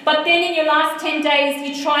routine. But then in your last 10 days,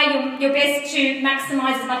 you try your best to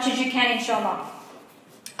maximize as much as you can, inshallah.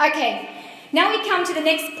 Okay, now we come to the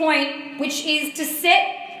next point, which is to set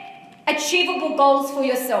achievable goals for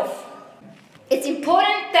yourself. It's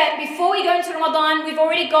important that before we go into Ramadan, we've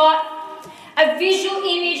already got a visual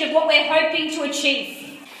image of what we're hoping to achieve.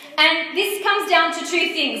 And this comes down to 2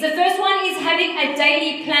 things. The first one is having a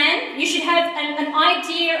daily plan. You should have an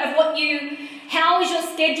idea of how is your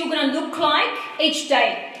schedule going to look like each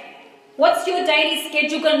day. What's your daily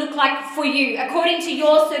schedule going to look like for you, according to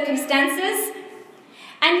your circumstances?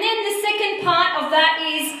 And then the second part of that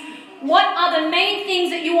is, what are the main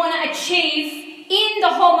things that you want to achieve in the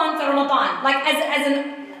whole month of Ramadan? Like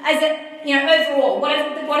overall,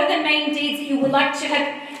 what are the main deeds that you would like to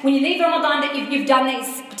have when you leave Ramadan, that you've done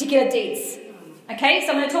these particular deeds? Okay,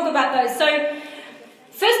 so I'm going to talk about those. So,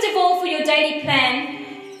 first of all, for your daily plan,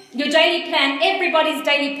 everybody's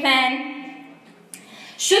daily plan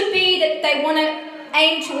should be that they want to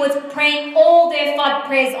aim towards praying all their Fajr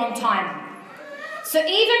prayers on time. So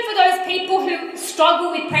even for those people who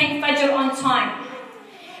struggle with praying Fajr on time,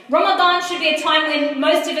 Ramadan should be a time when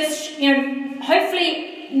most of us,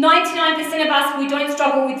 hopefully 99% of us, we don't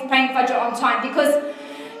struggle with praying Fajr on time, because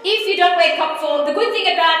if you don't wake up the good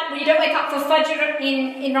thing about when you don't wake up for Fajr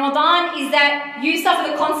in Ramadan is that you suffer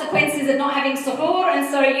the consequences of not having suhoor, and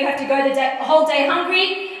so you have to go the whole day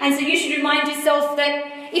hungry, and so you should remind yourself that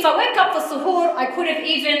if I wake up for suhoor, I could have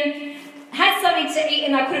even had something to eat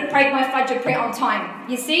and I could have prayed my Fajr prayer on time.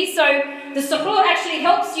 You see? So the suhoor actually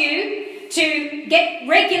helps you to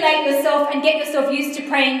regulate yourself and get yourself used to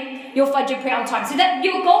praying your Fajr prayer on time. So that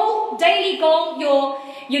your daily goal,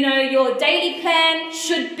 your daily plan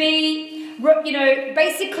should be,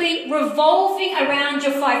 basically revolving around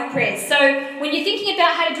your 5 prayers. So when you're thinking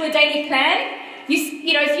about how to do a daily plan,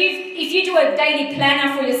 if you do a daily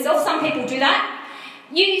planner for yourself, some people do that.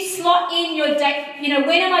 You slot in your day,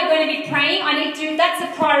 when am I going to be praying? That's a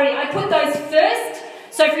priority. I put those first.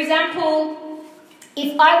 So for example,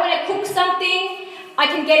 if I want to cook something, I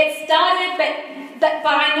can get it started,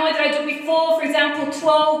 but I know that I do it before, for example,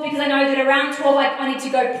 12, because I know that around 12 I need to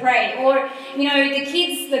go pray. Or, you know, the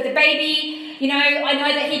kids, the baby, you know, I know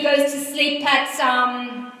that he goes to sleep at,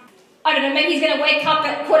 I don't know, maybe he's going to wake up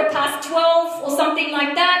at 12:15 or something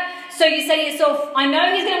like that. So you say to yourself, I know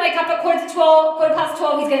he's going to wake up at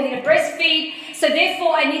 12:15, he's going to need a breastfeed. So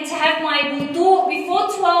therefore I need to have my wudu before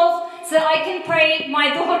 12 so that I can pray my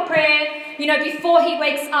dhuhr prayer, you know, before he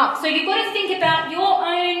wakes up. So you've got to think about your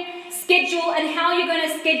own schedule and how you're going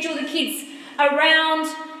to schedule the kids around,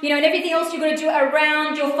 you know, and everything else you're going to do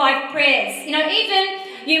around your 5 prayers. You know, even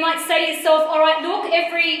you might say to yourself, all right, look,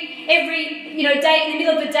 every you know, day in the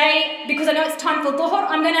middle of the day, because I know it's time for dhuhr,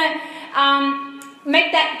 I'm going to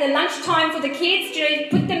make that the lunchtime for the kids, you know,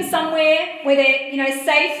 put them somewhere where they're, you know,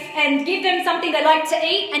 safe, and give them something they like to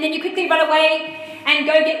eat, and then you quickly run away and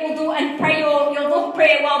go get wudu and pray your dhuhr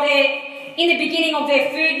prayer while they're in the beginning of their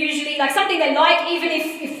food, usually, like something they like, even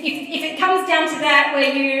if it comes down to that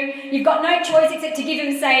where you've got no choice except to give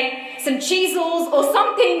them, say, some cheesels or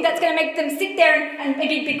something that's going to make them sit there and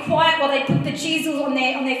maybe be quiet while they put the cheesels on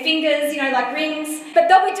their fingers, you know, like rings. But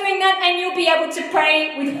they'll be doing that, and you'll be able to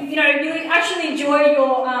pray with, you know, you'll actually enjoy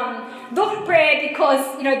your dhuhr prayer because,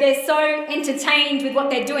 you know, they're so entertained with what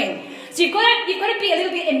they're doing. So you've got to be a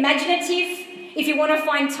little bit imaginative if you want to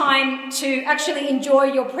find time to actually enjoy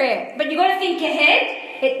your prayer. But you've got to think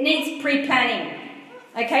ahead. It needs pre-planning.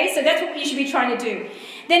 Okay, so that's what you should be trying to do.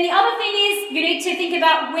 Then the other thing is you need to think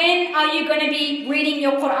about when are you going to be reading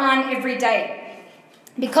your Quran every day.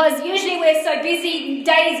 Because usually we're so busy,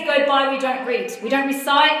 days go by, we don't read, we don't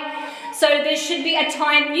recite. So there should be a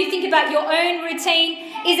time, you think about your own routine.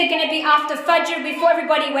 Is it going to be after Fajr, before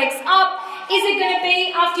everybody wakes up? Is it going to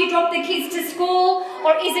be after you drop the kids to school?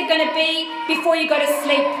 Or is it going to be before you go to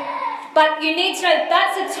sleep? But you need to know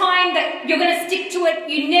that's a time that you're going to stick to it.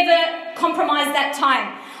 You never compromise that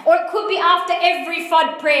time. Or it could be after every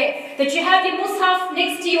Fard prayer, that you have your mushaf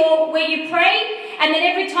next to where you pray, and then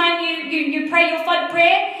every time you pray your Fard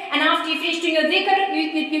prayer, and after you finish doing your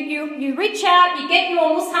dhikr, you reach out, you get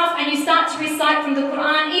your mushaf, and you start to recite from the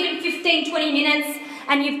Quran, even 15-20 minutes,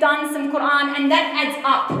 and you've done some Quran, and that adds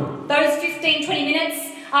up. Those 15-20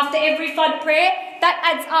 minutes after every Fard prayer, that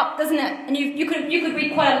adds up, doesn't it? And you could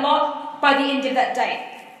read quite a lot by the end of that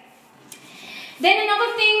day. Then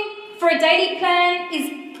another thing for a daily plan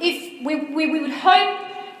is if we would hope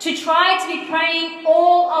to try to be praying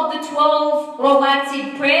all of the 12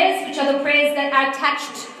 rawatib prayers, which are the prayers that are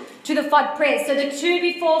attached to the Fard prayers. So the 2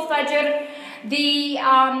 before Fajr, the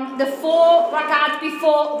 4 rak'at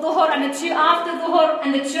before Dhuhr, and the 2 after Dhuhr,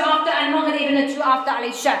 and the 2 after Al-Maghrib, and the 2 after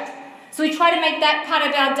Al-Isha. So we try to make that part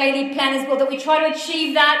of our daily plan as well, that we try to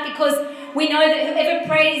achieve that, because we know that whoever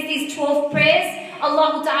prays these 12 prayers,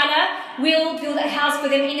 Allah Ta'ala will build a house for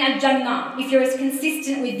them in Al-Jannah, if you're as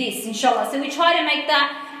consistent with this, inshallah. So we try to make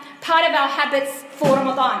that part of our habits for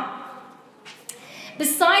Ramadan.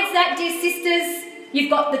 Besides that, dear sisters,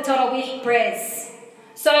 you've got the Taraweeh prayers.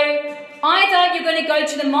 So either you're going to go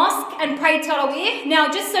to the mosque and pray Taraweeh.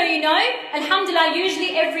 Now, just so you know, alhamdulillah,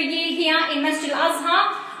 usually every year here in Masjid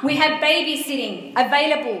Al-Azhar, we have babysitting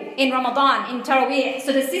available in Ramadan, in Taraweeh.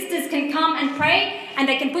 So the sisters can come and pray, and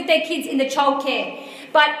they can put their kids in the childcare.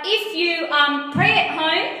 But if you pray at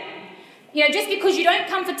home, you know, just because you don't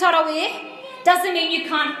come for Taraweeh, doesn't mean you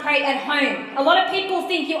can't pray at home. A lot of people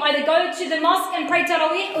think you either go to the mosque and pray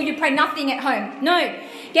Taraweeh, or you pray nothing at home. No,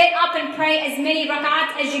 get up and pray as many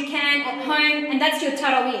rak'ats as you can at home, and that's your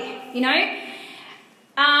Taraweeh, you know.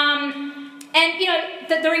 And, you know,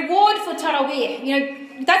 the reward for Taraweeh, you know,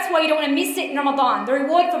 that's why you don't want to miss it in Ramadan. The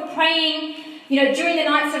reward for praying, you know, during the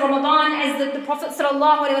nights of Ramadan, as the Prophet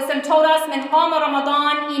ﷺ told us, "Man qama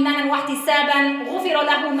Ramadan imanan wa ihtisaban, ghufira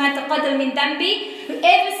lahu ma taqaddama min dhanbi."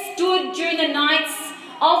 Whoever stood during the nights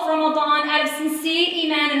of Ramadan out of sincere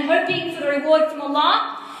iman and hoping for the reward from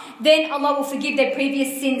Allah, then Allah will forgive their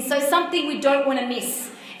previous sins. So something we don't want to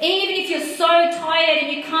miss. Even if you're so tired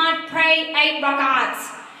and you can't pray 8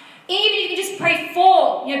 rak'ats, even if you just pray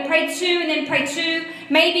 4, you know, pray 2 and then pray 2,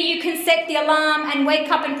 maybe you can set the alarm and wake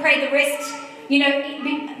up and pray the rest, you know,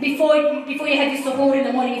 before you have your suhoor in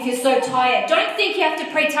the morning if you're so tired. Don't think you have to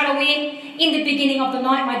pray Taraweeh in the beginning of the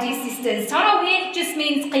night, my dear sisters. Taraweeh just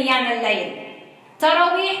means Qiyam al-Layl.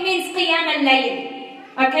 Taraweeh means Qiyam al-Layl.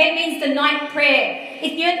 Okay, it means the night prayer.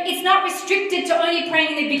 It's not restricted to only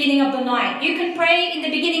praying in the beginning of the night. You can pray in the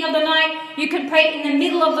beginning of the night, you can pray in the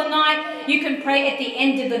middle of the night, you can pray at the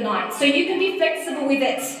end of the night. So you can be flexible with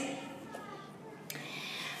it.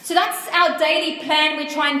 So that's our daily plan we're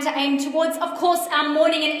trying to aim towards. Of course, our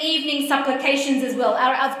morning and evening supplications as well.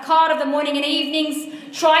 Our azkar of the morning and evenings,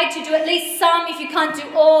 try to do at least some if you can't do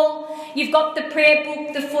all. You've got the prayer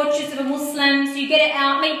book, The Fortress of a Muslim, so you get it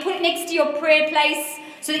out. Maybe put it next to your prayer place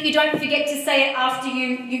so that you don't forget to say it after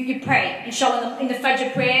you pray, inshallah, in the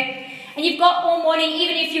Fajr prayer. And you've got all morning,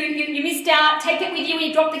 even if you missed out, take it with you when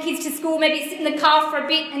you drop the kids to school. Maybe sit in the car for a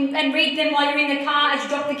bit and read them while you're in the car as you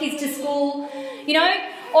drop the kids to school, you know.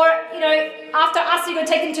 Or, you know, after us, you're going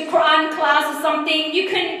to take them to Quran class or something. You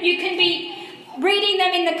can be reading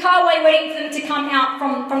them in the car while you're waiting for them to come out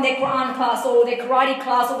from their Quran class or their karate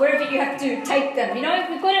class or wherever you have to take them. You know,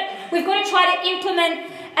 we've got to try to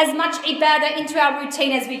implement as much ibadah into our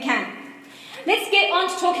routine as we can. Let's get on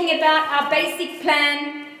to talking about our basic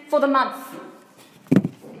plan for the month.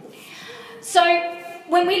 So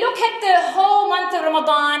when we look at the whole month of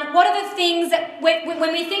Ramadan, what are the things that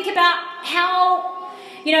when we think about how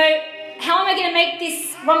am I going to make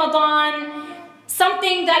this Ramadan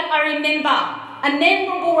something that I remember, a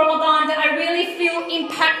memorable Ramadan that I really feel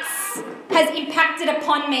has impacted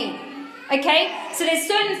upon me. Okay, so there's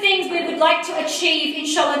certain things we would like to achieve,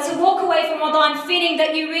 inshallah, to walk away from Ramadan feeling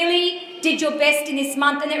that you really did your best in this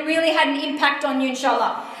month and it really had an impact on you,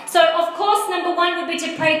 inshallah. So, of course, number one would be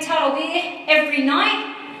to pray Taraweeh every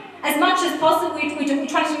night. As much as possible, we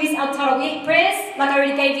try to miss our Taraweeh prayers, like I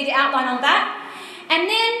already gave you the outline on that. And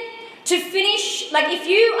then to finish, like if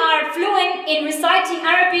you are fluent in reciting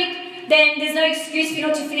Arabic, then there's no excuse for you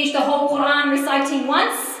not to finish the whole Quran reciting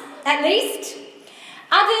once, at least.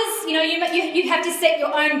 Others, you have to set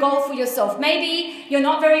your own goal for yourself. Maybe you're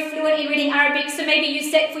not very fluent in reading Arabic, so maybe you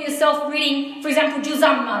set for yourself reading, for example, Juz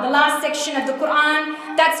Amma, the last section of the Quran.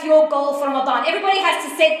 That's your goal for Ramadan. Everybody has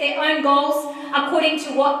to set their own goals according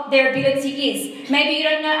to what their ability is. Maybe you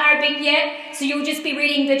don't know Arabic yet, so you'll just be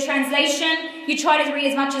reading the translation. You try to read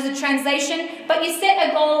as much as the translation, but you set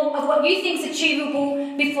a goal of what you think is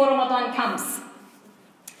achievable before Ramadan comes.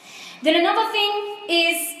 Then another thing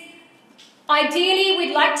is, ideally,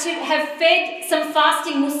 we'd like to have fed some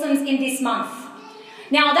fasting Muslims in this month.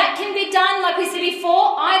 Now, that can be done, like we said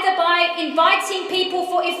before, either by inviting people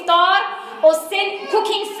for iftar or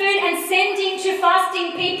cooking food and sending to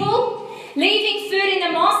fasting people, leaving food in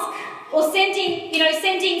the mosque or sending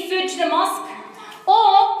food to the mosque,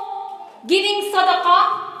 or giving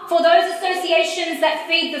sadaqah for those associations that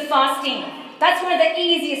feed the fasting. That's one of the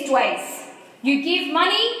easiest ways. You give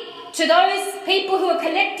money to those people who are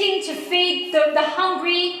collecting to feed the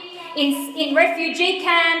hungry in refugee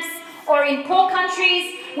camps or in poor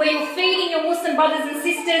countries where you're feeding your Muslim brothers and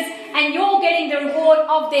sisters and you're getting the reward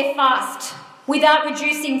of their fast without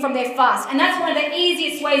reducing from their fast. And that's one of the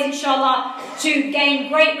easiest ways, inshallah, to gain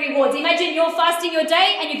great rewards. Imagine you're fasting your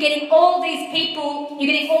day and you're getting all these people,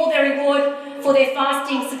 you're getting all their reward for their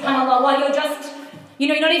fasting, subhanAllah, while you're just,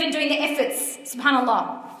 you're not even doing the efforts,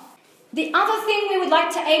 subhanAllah. The other thing we would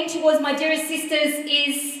like to aim towards, my dearest sisters,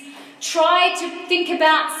 is try to think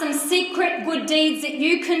about some secret good deeds that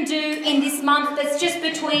you can do in this month that's just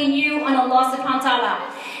between you and Allah subhanahu wa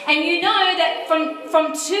ta'ala. And you know that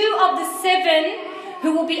from 2 of the 7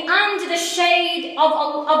 who will be under the shade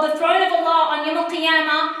of the throne of Allah on Yawm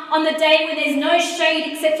al-Qiyamah, on the day when there's no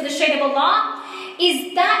shade except for the shade of Allah,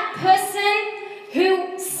 is that person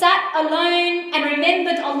who sat alone and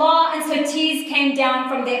remembered Allah and so tears came down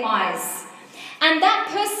from their eyes. And that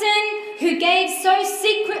person who gave so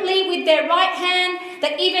secretly with their right hand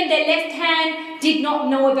that even their left hand did not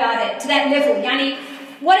know about it to that level. Yani,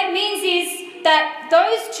 what it means is that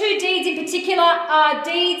those 2 deeds in particular are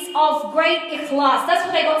deeds of great ikhlas. That's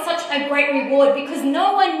why they got such a great reward, because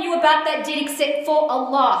no one knew about that deed except for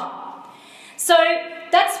Allah. So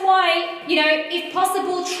that's why, if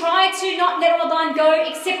possible, try to not let Ramadan go,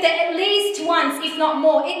 except that at least once, if not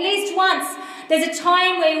more, at least once, there's a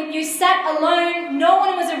time where you sat alone, no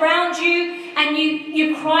one was around you, and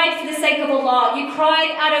you cried for the sake of Allah. You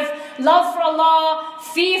cried out of love for Allah,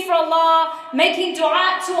 fear for Allah, making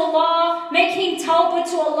dua to Allah, making tawbah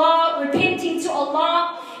to Allah, repenting to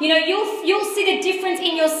Allah. You'll see the difference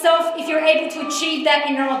in yourself if you're able to achieve that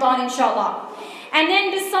in Ramadan, inshallah. And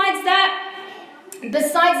then besides that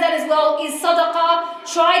as well is sadaqah.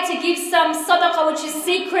 Try to give some sadaqah which is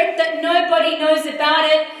secret, that nobody knows about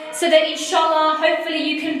it, so that inshallah, hopefully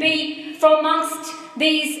you can be from amongst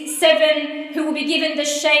these 7 who will be given the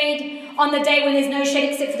shade on the day when there's no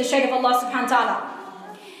shade except for the shade of Allah subhanahu wa ta'ala.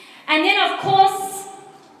 And then of course,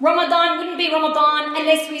 Ramadan wouldn't be Ramadan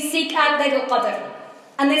unless we seek out Laylatul Qadr.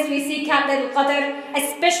 Unless we seek out Laylatul Qadr,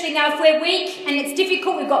 especially now if we're weak and it's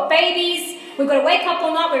difficult, we've got babies, we've got to wake up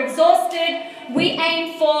all night, we're exhausted. We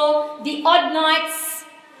aim for the odd nights,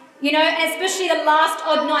 and especially the last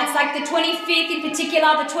odd nights, like the 25th in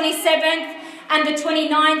particular, the 27th and the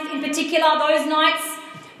 29th in particular, those nights.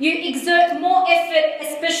 You exert more effort,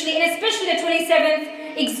 especially the 27th,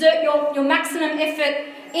 exert your maximum effort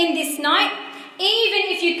in this night. Even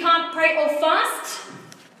if you can't pray or fast,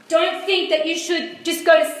 don't think that you should just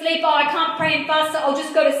go to sleep. Oh, I can't pray and fast, so I'll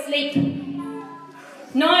just go to sleep.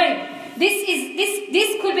 No, this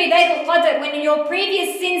could be Laylatul Qadr, when your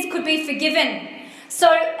previous sins could be forgiven. So,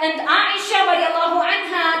 and Aisha radiallahu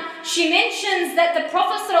anha, she mentions that the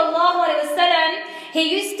Prophet sallallahu alaihi wasallam, he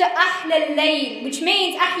used to ahl al-layl, which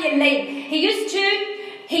means ahya al-layl. He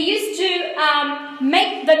used to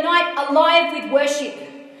make the night alive with worship.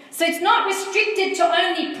 So it's not restricted to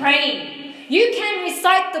only praying. You can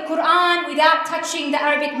recite the Quran without touching the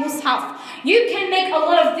Arabic Mus'haf. You can make a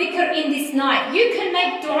lot of dhikr in this night. You can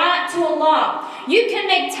make dua to Allah. You can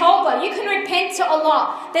make tawbah. You can repent to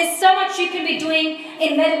Allah. There's so much you can be doing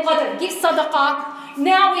in Laylatul Qadr. Give sadaqah.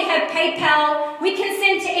 Now we have PayPal. We can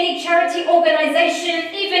send to any charity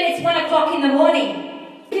organization, even it's 1 o'clock in the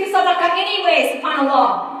morning. Give sadaqah anywhere,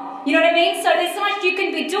 subhanAllah. You know what I mean? So there's so much you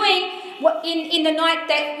can be doing in the night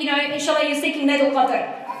that, inshallah, you're seeking Laylatul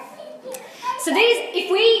Qadr. So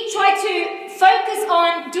if we try to focus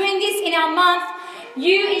on doing this in our month,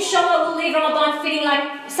 you, inshallah, will leave Ramadan feeling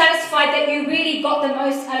like satisfied that you really got the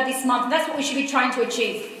most out of this month. And that's what we should be trying to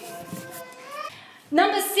achieve.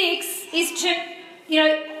 Number 6 is to,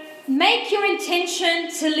 make your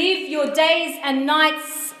intention to live your days and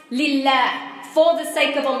nights lillah, for the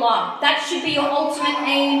sake of Allah. That should be your ultimate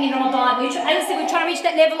aim in Ramadan. As I said, we're trying to reach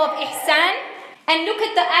that level of ihsan. And look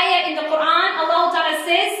at the ayah in the Quran. Allah Ta'ala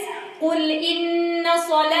says, قُلْ إِنَّ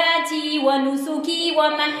صَلَاتِي وَنُسُكِي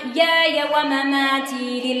وَمَحْيَايَ وَمَمَاتِي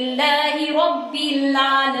لِلَّهِ رَبِّ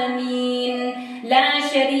الْعَالَمِينَ لَا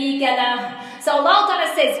شَرِيكَ لَهُ. So Allah Ta'ala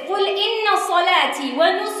says, قُلْ إِنَّ صَلَاتِي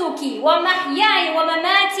وَنُسُكِي وَمَحْيَايَ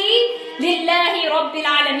وَمَمَاتِي لِلَّهِ رَبِّ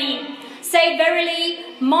الْعَالَمِينَ. Say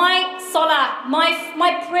verily, my salah,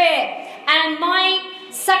 my prayer, and my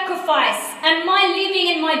sacrifice, and my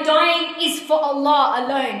living and my dying is for Allah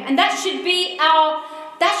alone. And that should be our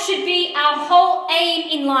whole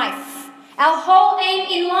aim in life. Our whole aim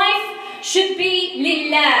in life should be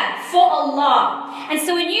lillah, for Allah. And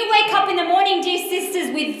so when you wake up in the morning, dear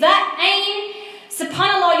sisters, with that aim,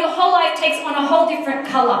 subhanAllah, your whole life takes on a whole different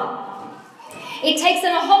color. It takes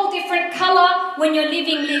on a whole different color when you're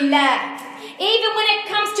living lillah. Even when it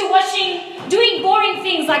comes to doing boring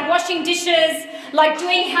things like washing dishes, like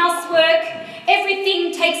doing housework,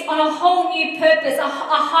 everything takes on a whole new purpose, a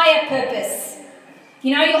higher purpose.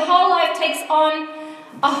 Your whole life takes on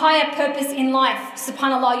a higher purpose in life,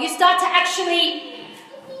 subhanAllah. You start to actually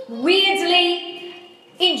weirdly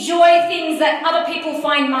enjoy things that other people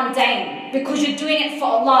find mundane because you're doing it for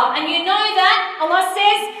Allah. And you know that Allah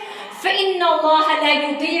says, فَإِنَّ اللَّهَ لَا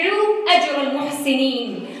يُضِيعُ أَجْرَ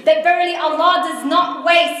الْمُحْسِنِينَ. That verily Allah does not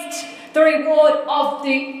waste the reward of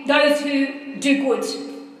those who do good.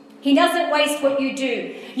 He doesn't waste what you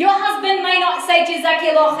do. Your husband may not say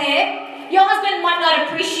Jazakillah khair. Your husband might not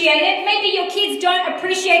appreciate it. Maybe your kids don't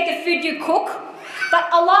appreciate the food you cook. But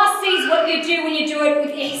Allah sees what you do when you do it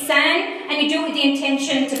with ihsan and you do it with the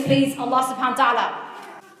intention to please Allah subhanahu wa ta'ala.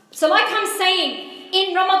 So like I'm saying,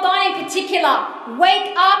 in Ramadan in particular,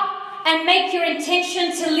 wake up and make your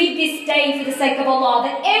intention to live this day for the sake of Allah.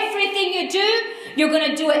 That everything you do, you're going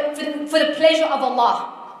to do it for the pleasure of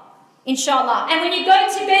Allah. Inshallah. And when you go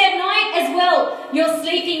to bed at night as well, you're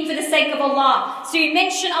sleeping for the sake of Allah. So you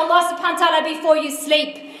mention Allah subhanahu wa ta'ala before you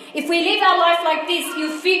sleep. If we live our life like this,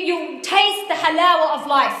 you'll taste the halawa of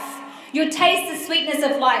life. You'll taste the sweetness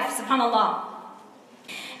of life, subhanAllah.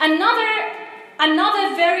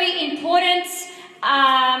 Another very important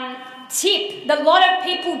tip that a lot of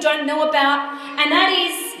people don't know about, and that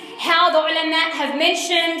is how the ulama have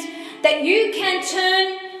mentioned that you can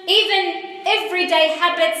turn even everyday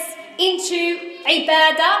habits into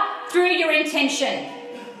ibadah through your intention.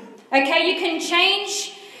 Okay, you can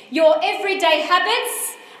change your everyday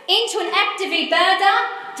habits into an act of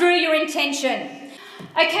ibadah through your intention.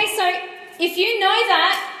 Okay, so if you know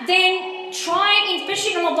that, then try,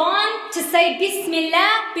 especially in Ramadan, to say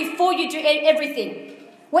Bismillah before you do everything.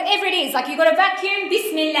 Whatever it is, like you've got to vacuum,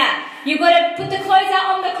 Bismillah. You've got to put the clothes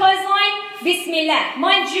out on the clothesline, Bismillah.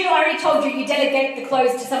 Mind you, I already told you delegate the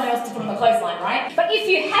clothes to someone else to put on the clothesline, right? But if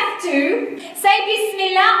you have to, say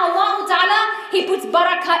Bismillah, Allah Ta'ala, He puts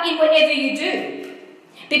barakah in whatever you do.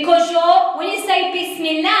 Because when you say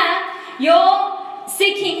Bismillah, you're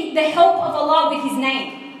seeking the help of Allah with His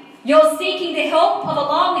name. You're seeking the help of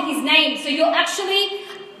Allah with His name. So you're actually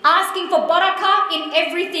asking for barakah in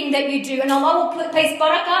everything that you do. And Allah will place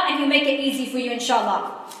barakah and He'll make it easy for you,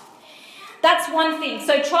 inshallah. That's one thing.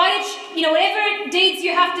 So try to, whatever deeds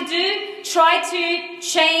you have to do, try to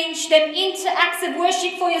change them into acts of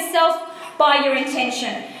worship for yourself by your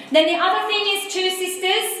intention. Then the other thing is too,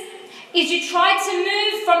 sisters, is you try to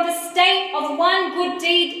move from the state of one good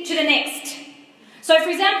deed to the next. So for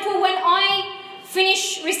example, when I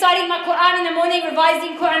finish reciting my Quran in the morning,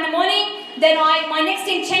 revising Quran in the morning, then my next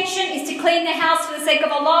intention is to clean the house for the sake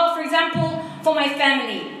of Allah, for example, for my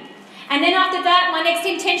family. And then after that, my next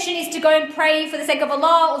intention is to go and pray for the sake of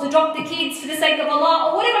Allah, or to drop the kids for the sake of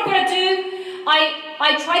Allah, or whatever I'm going to do.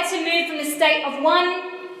 I try to move from the state of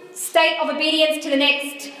one state of obedience to the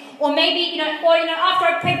next. Or maybe, after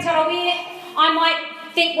I pray Taraweeh, I might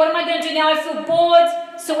think, what am I going to do now? I feel bored.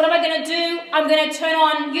 So what am I going to do? I'm going to turn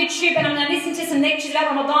on YouTube and I'm going to listen to some lectures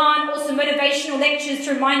about Ramadan, or some motivational lectures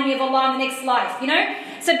to remind me of Allah in the next life,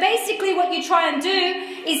 So basically what you try and do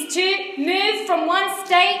is to move from one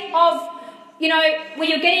state of, where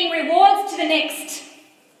you're getting rewards to the next.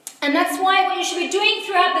 And that's why what you should be doing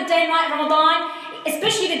throughout the day and night of Ramadan,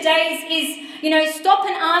 especially the days, is, stop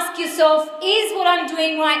and ask yourself, is what I'm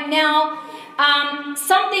doing right now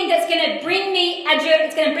something that's going to bring me ajr,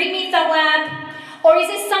 it's going to bring me thawab, or is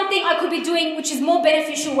there something I could be doing which is more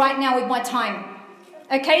beneficial right now with my time?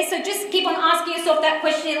 Okay, so just keep on asking yourself that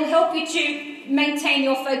question. It'll help you to maintain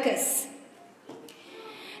your focus.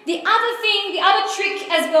 The other thing, the other trick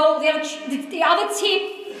as well, the other tip,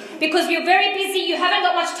 because you're very busy, you haven't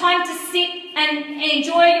got much time to sit and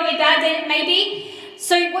enjoy your ibadah maybe.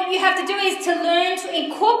 So what you have to do is to learn to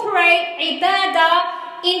incorporate ibadah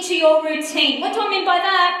into your routine. What do I mean by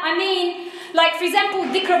that? I mean, like for example,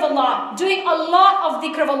 dhikr of Allah, doing a lot of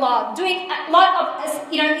dhikr of Allah, doing a lot of,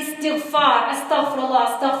 istighfar, astaghfirullah,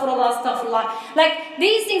 astaghfirullah, astaghfirullah. Like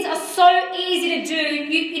these things are so easy to do.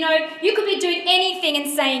 You could be doing anything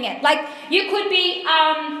and saying it. Like you could be,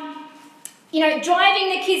 driving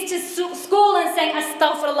the kids to school and saying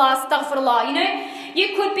astaghfirullah, astaghfirullah.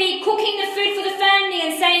 You could be cooking the food for the family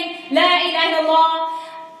and saying la ilaha illallah.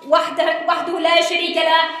 وحده لا شريك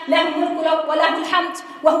له له الملك وله الحمد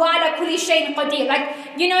وهو على كل شيء قدير.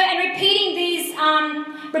 And repeating these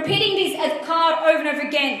adhkar over and over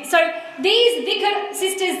again. So these dhikr,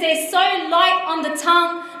 sisters, they're so light on the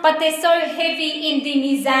tongue, but they're so heavy in the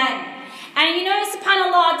mizan. And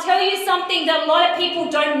subhanAllah, I'll tell you something that a lot of people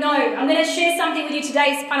don't know. I'm going to share something with you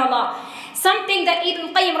today, subhanAllah. Something that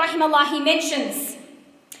Ibn Qayyim rahimahullah, he mentions.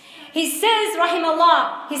 He says,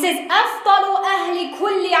 rahimahullah, أفضل أهل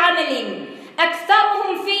كل عمل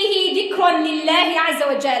أكثرهم فيه ذكرا لله عز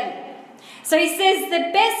وجل. So he says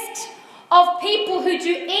the best of people who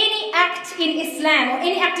do any act in Islam, or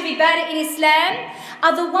any act of ibadah in Islam,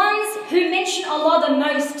 are the ones who mention Allah the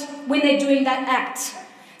most when they're doing that act.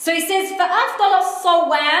 So he says, فأفضل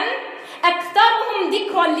الصوام أكثرهم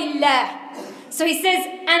ذكرا لله. So he says,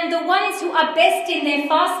 and the ones who are best in their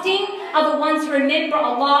fasting are the ones who remember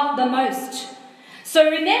Allah the most. So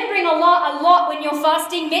remembering Allah a lot when you're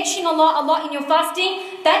fasting, mentioning Allah a lot in your fasting,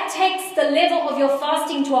 that takes the level of your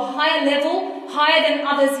fasting to a higher level, higher than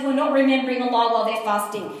others who are not remembering Allah while they're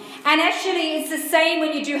fasting. And actually it's the same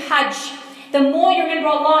when you do Hajj. The more you remember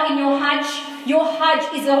Allah in your Hajj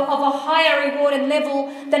is of a higher reward and level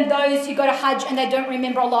than those who go to Hajj and they don't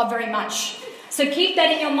remember Allah very much. So keep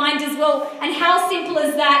that in your mind as well. And how simple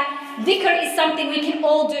is that? Dhikr is something we can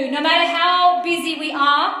all do. No matter how busy we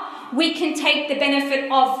are, we can take the benefit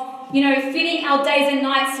of, filling our days and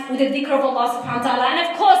nights with the dhikr of Allah subhanahu wa ta'ala. And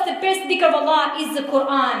of course, the best dhikr of Allah is the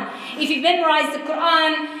Quran. If you've memorized the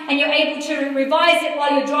Quran and you're able to revise it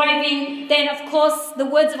while you're driving, then of course, the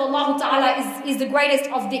words of Allah ta'ala is the greatest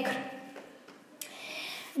of dhikr.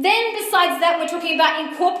 Then besides that, we're talking about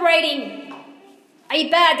incorporating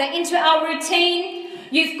ibadah into our routine.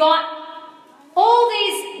 You've got all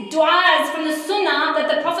these du'as from the sunnah that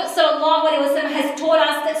the Prophet ﷺ has taught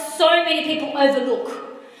us that so many people overlook.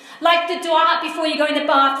 Like the du'a before you go in the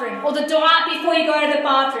bathroom, or the du'a before you go to the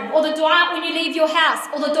bathroom, or the du'a when you leave your house,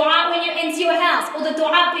 or the du'a when you enter your house, or the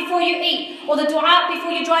du'a before you eat, or the du'a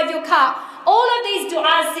before you drive your car. All of these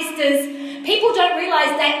du'as, sisters, people don't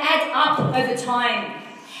realize they add up over time.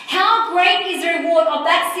 How great is the reward of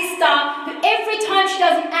that sister who every time she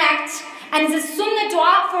does an act, and there's a sunnah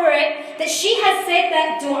dua for it, that she has said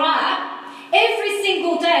that dua every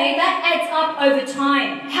single day, that adds up over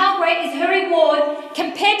time. How great is her reward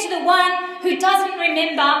compared to the one who doesn't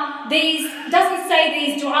remember these, doesn't say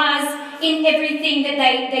these duas in everything that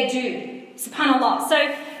they do. SubhanAllah. So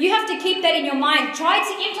you have to keep that in your mind. Try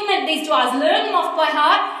to implement these duas, learn them off by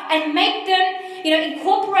heart, and make them,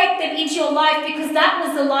 incorporate them into your life, because that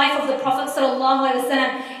was the life of the Prophet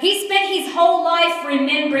ﷺ. He spent his whole life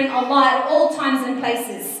remembering Allah at all times and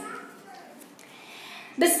places.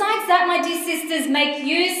 Besides that, my dear sisters, make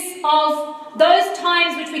use of those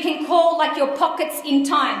times which we can call like your pockets in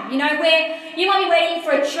time, you know, where you might be waiting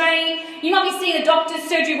for a train, you might be seeing a doctor's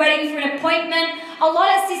surgery, waiting for an appointment. A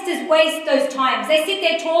lot of sisters waste those times. They sit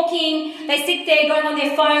there talking, they sit there going on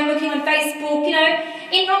their phone, looking on Facebook, you know.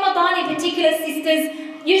 In Ramadan in particular, sisters,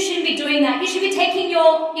 you shouldn't be doing that. You should be taking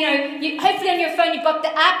your, you know, hopefully on your phone you've got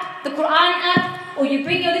the app, the Quran app, or you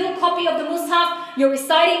bring your little copy of the Mus'haf, you're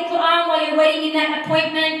reciting Quran while you're waiting in that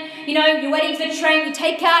appointment, you know, you're waiting for the train, you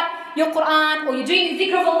take out your Quran, or you're doing the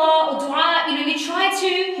dhikr of Allah or dua, you know, you try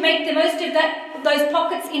to make the most of those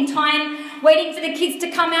pockets in time, waiting for the kids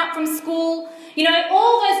to come out from school. You know,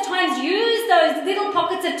 all those times, use those little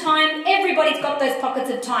pockets of time. Everybody's got those pockets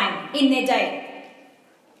of time in their day.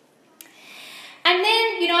 And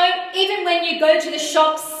then, you know, even when you go to the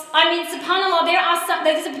shops, I mean, subhanAllah,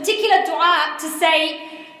 there's a particular dua to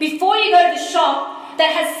say before you go to the shop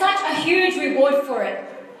that has such a huge reward for it.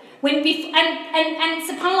 And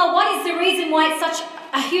subhanAllah, what is the reason why it's such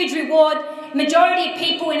a huge reward? Majority of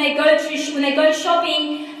people, when they go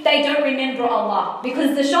shopping, they don't remember Allah, because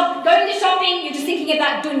going to shopping, you're just thinking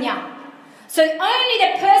about dunya. So only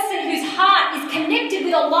the person whose heart is connected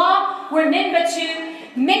with Allah will remember to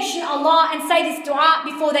mention Allah and say this dua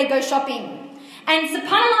before they go shopping. And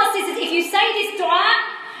subhanAllah says, if you say this dua,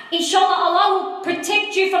 inshallah Allah will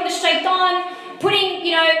protect you from the shaitan putting,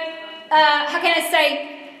 you know, how can I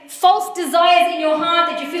say, false desires in your heart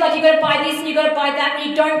that you feel like you've got to buy this and you've got to buy that when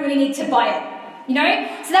you don't really need to buy it. You know?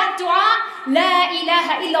 So that dua, La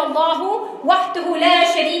ilaha illallahu wahdahu la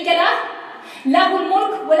sharika lah, lahul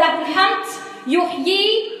mulk wa lahul hamd,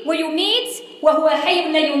 yuhyi wa yumit, wa huwa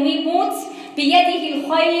hayyun la yumut, biyadihi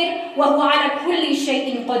al-khayr, wa huwa ala kulli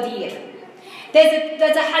shay'in qadir.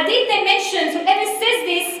 There's a hadith that mentions whoever says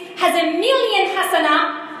this has 1,000,000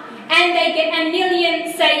 hasana, and they get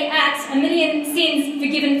 1,000,000 sayyat, 1,000,000 sins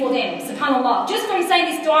forgiven for them, subhanAllah, just from saying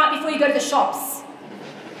this dua before you go to the shops.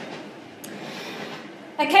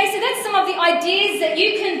 Okay, so that's some of the ideas that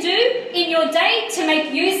you can do in your day to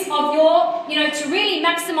make use of your, you know, to really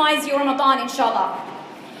maximize your Ramadan, inshallah.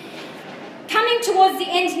 Coming towards the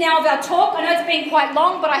end now of our talk, I know it's been quite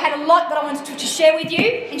long, but I had a lot that I wanted to share with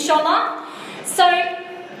you, inshallah. So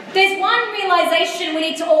there's one realization we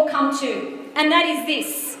need to all come to, and that is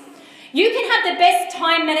this. You can have the best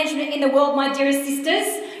time management in the world, my dearest sisters.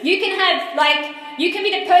 You can have, like, you can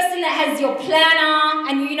be the person that has your planner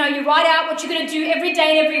and, you know, you write out what you're going to do every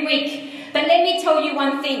day and every week. But let me tell you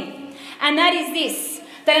one thing, and that is this,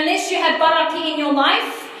 that unless you have barakah in your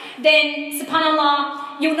life, then,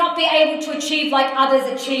 subhanAllah, you'll not be able to achieve like others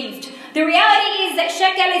achieved. The reality is that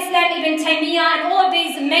Shaykh al-Islam Ibn Taymiyyah and all of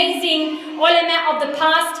these amazing ulama of the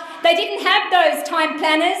past, they didn't have those time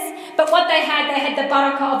planners, but what they had the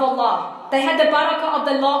barakah of Allah. They had the barakah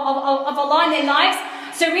of Allah in their lives.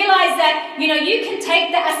 So realize that, you know, you can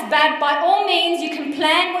take the asbab by all means, you can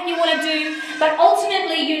plan what you want to do, but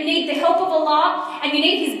ultimately you need the help of Allah and you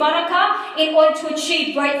need His barakah in order to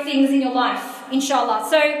achieve great things in your life, inshallah.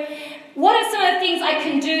 So what are some of the things I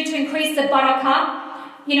can do to increase the barakah,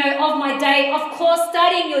 you know, of my day? Of course,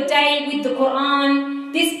 starting your day with the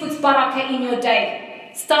Quran, this puts barakah in your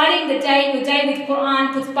day. Starting your day with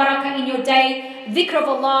Quran puts barakah in your day. Dhikr of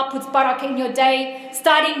Allah puts barakah in your day.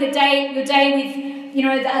 Starting your day with, you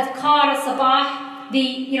know, the adhkar sabah,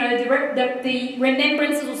 the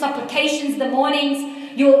remembrances or supplications in the mornings.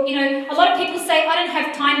 You know, a lot of people say, I don't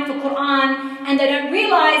have time for Quran, and they don't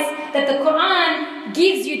realize that the Quran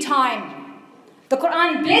gives you time. The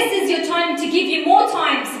Quran blesses your time to give you more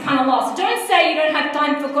time, subhanAllah. So don't say you don't have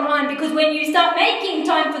time for Quran, because when you start making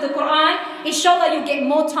time for the Quran, inshallah you'll get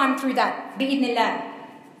more time through that, bi'idhnillah.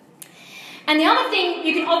 And the other thing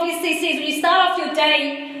you can obviously see is when you start off your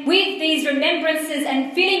day with these remembrances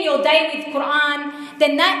and filling your day with Quran,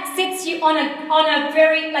 then that sets you on a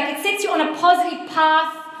very, like, it sets you on a positive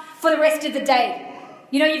path for the rest of the day.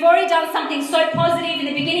 You know, you've already done something so positive in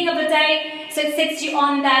the beginning of the day, so it sets you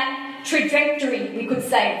on that trajectory, we could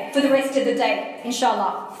say, for the rest of the day,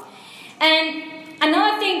 inshallah. And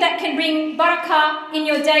another thing that can bring barakah in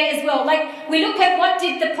your day as well, like we look at what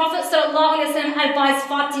did the Prophet ﷺ advise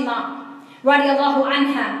Fatima, radiallahu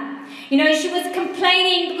anha. You know, she was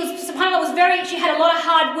complaining because subhanAllah she had a lot of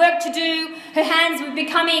hard work to do. Her hands were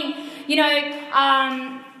becoming,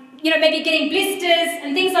 maybe getting blisters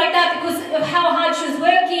and things like that because of how hard she was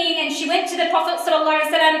working. And she went to the Prophet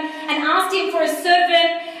ﷺ and asked him for a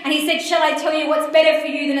servant. And he said, shall I tell you what's better for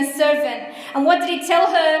you than a servant? And what did he tell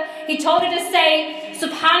her? He told her to say,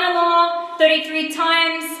 Subhanallah 33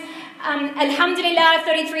 times, Alhamdulillah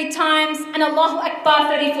 33 times, and Allahu Akbar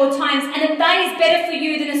 34 times, and that is better for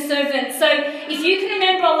you than a servant. So if you can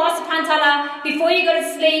remember Allah subhanahu wa ta'ala before you go to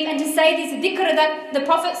sleep and to say this dhikr that the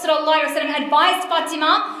Prophet sallallahu alaihi wasallam advised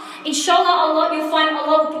Fatima, inshallah you'll find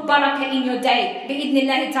Allah will put barakah in your day,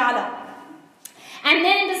 bi'idhnillahi ta'ala. And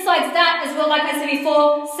then besides that as well, like I said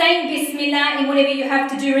before, saying Bismillah in whatever you have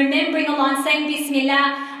to do, remembering Allah and saying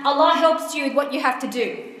Bismillah, Allah helps you with what you have to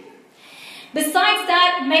do. Besides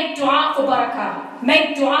that, make dua for barakah.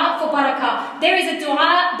 Make dua for barakah. There is a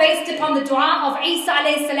dua based upon the dua of Isa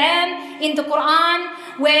alayhi salam in the Quran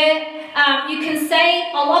where you can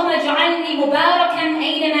say, Allahumma ja'alni mubarakan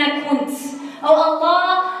aynama kunt. Oh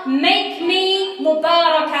Allah, make me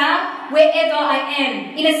mubarakah wherever I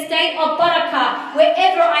am, in a state of barakah,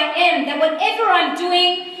 wherever I am, that whatever I'm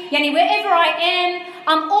doing, wherever I am,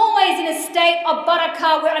 I'm always in a state of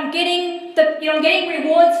barakah where I'm getting I'm getting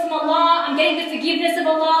rewards from Allah, I'm getting the forgiveness of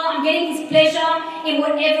Allah, I'm getting His pleasure in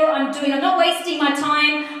whatever I'm doing. I'm not wasting my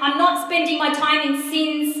time, I'm not spending my time in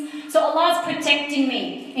sins. So Allah is protecting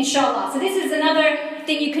me, inshallah. So this is another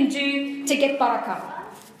thing you can do to get barakah.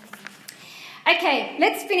 Okay,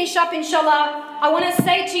 let's finish up, inshallah. I want to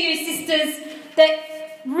say to you, sisters,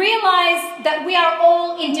 that realize that we are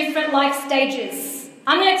all in different life stages.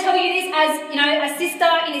 I'm going to tell you this as, a sister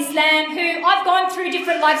in Islam who I've gone through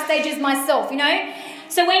different life stages myself,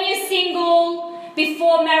 So when you're single,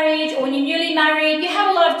 before marriage, or when you're newly married, you have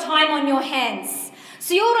a lot of time on your hands.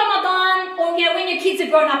 So your Ramadan, or when your kids have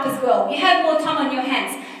grown up as well, you have more time on your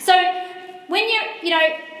hands. So when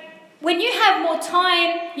when you have more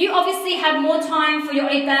time, you obviously have more time for your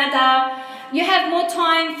ibadah, you have more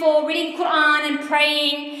time for reading Quran and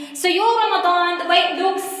praying. So your Ramadan, the way it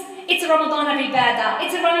looks, it's a Ramadan of ibadah.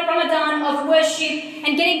 It's a Ramadan of worship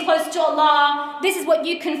and getting close to Allah. This is what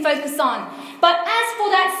you can focus on. But as for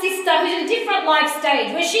that sister who's in a different life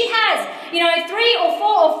stage, where she has, 3 or 4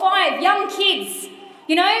 or 5 young kids,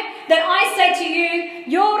 that I say to you,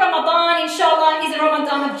 your Ramadan, inshallah, is a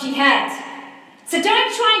Ramadan of jihad. So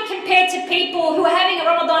don't try and compare to people who are having a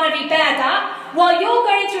Ramadan of ibadah while you're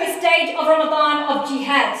going through a stage of Ramadan of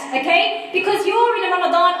jihad, okay? Because you're in a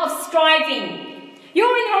Ramadan of striving.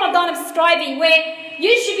 You're in a Ramadan of striving where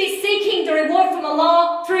you should be seeking the reward from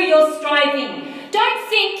Allah through your striving. Don't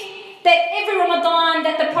think that every Ramadan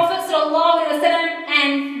that the Prophet ﷺ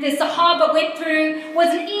and the Sahaba went through was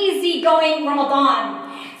an easy-going Ramadan.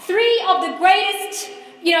 Three of the greatest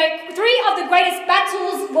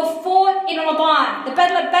battles were fought in Ramadan. The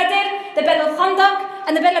Battle of Badr, the Battle of Khandaq,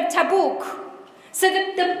 and the Battle of Tabuk. So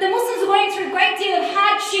the Muslims were going through a great deal of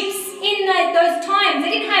hardships in those times.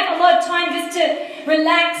 They didn't have a lot of time just to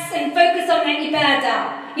relax and focus on their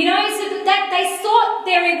ibadah. So that they sought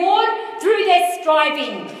their reward through their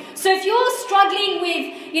striving. So if you're struggling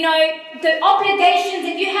with, the obligations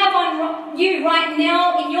that you have on you right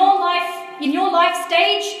now in your life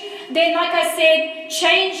stage, then like I said,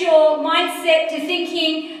 change your mindset to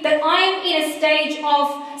thinking that I'm in a stage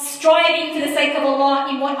of striving for the sake of Allah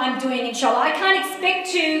in what I'm doing, inshallah. I can't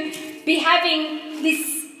expect to be having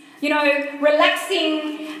this,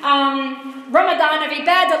 relaxing Ramadan of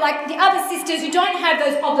ibadah like the other sisters who don't have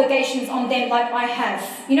those obligations on them like I have.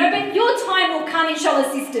 But your time will come,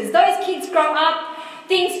 inshallah, sisters. Those kids grow up,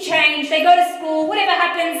 things change, they go to school, whatever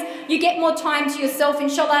happens, you get more time to yourself,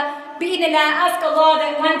 inshallah. Bi'idhnillah, ask Allah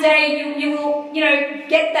that one day you will,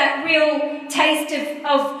 get that real taste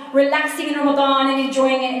of relaxing in Ramadan and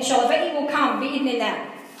enjoying it, inshallah. But it will come, bi'idhnillah.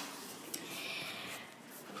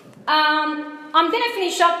 I'm going to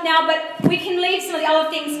finish up now, but we can leave some of the other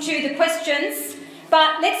things to the questions.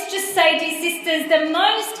 But let's just say, dear sisters, the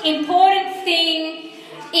most important thing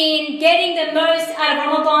in getting the most out of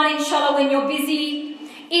Ramadan, inshallah, when you're busy,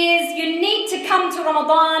 is you need to come to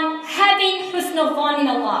Ramadan having husn al-dhan in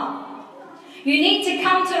Allah. You need to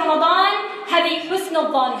come to Ramadan having husn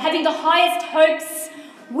al-dhan, having the highest hopes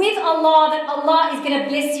with Allah that Allah is going to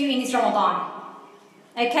bless you in this Ramadan.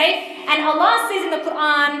 Okay? And Allah says in the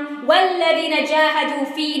Quran, وَالَّذِينَ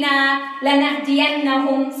جَاهَدُوا فِينَا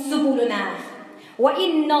لَنَهْدِيَنَّهُمْ سُبُلُنَا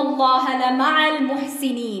وَإِنَّ اللَّهَ لَمَعَ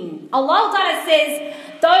الْمُحْسِنِينَ. Allah Ta'ala says,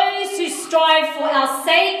 those who strive for our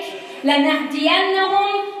sake,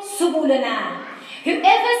 لَنَهْدِيَنَّهُمْ سُبُلُنَا.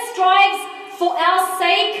 Whoever strives for our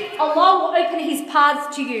sake, Allah will open His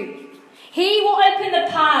paths to you. He will open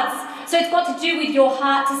the paths. So it's got to do with your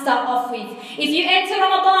heart to start off with. If you enter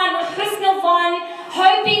Ramadan with husn al-dhan,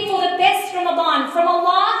 hoping for the best Ramadan from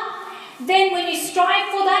Allah, then when you strive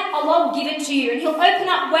for that, Allah will give it to you. And He'll open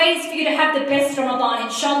up ways for you to have the best Ramadan,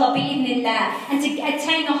 inshallah, bi'idhnillah, and to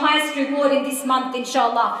attain the highest reward in this month,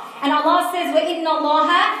 inshallah. And Allah says, وَإِنَّ اللَّهَ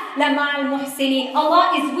لَمَعَ الْمُحْسِنِينَ.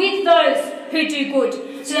 Allah is with those who do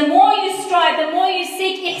good. So the more you strive, the more you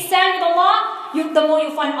seek ihsan with Allah, the more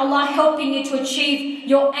you find Allah helping you to achieve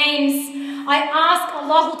your aims. I ask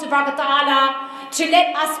Allah Ta'ala to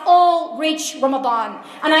let us all reach Ramadan.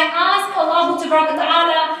 And I ask Allah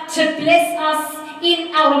Ta'ala to bless us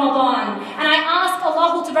in our Ramadan. And I ask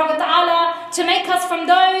Allah Ta'ala to make us from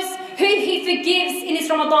those who He forgives in this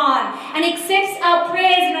Ramadan and accepts our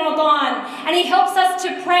prayers in Ramadan. And He helps us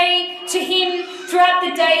to pray to Him throughout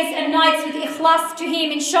the days and nights with ikhlas to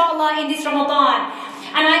Him, inshallah, in this Ramadan.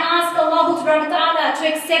 And I ask Allah Ta'ala to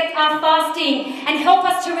accept our fasting and help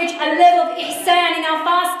us to reach a level of ihsan in our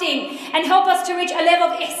fasting and help us to reach a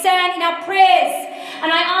level of ihsan in our prayers.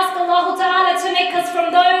 And I ask Allah Ta'ala to make us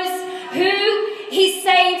from those who He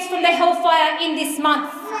saves from the hellfire in this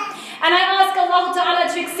month. And I ask Allah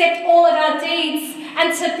Ta'ala to accept all of our deeds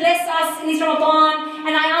and to bless us in this Ramadan.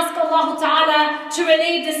 And I ask Allah Ta'ala to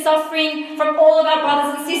relieve the suffering from all of our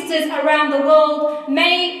brothers and sisters around the world.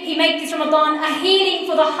 May He make this Ramadan a healing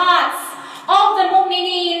for the hearts of the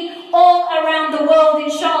mu'mineen all around the world,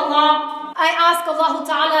 inshallah. I ask Allah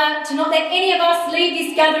Ta'ala to not let any of us leave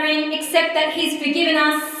this gathering except that He's forgiven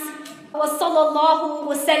us. وصلى الله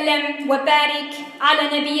وسلم وبارك على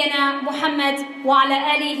نبينا محمد وعلى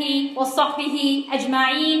آله وصحبه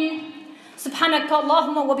أجمعين. سبحانك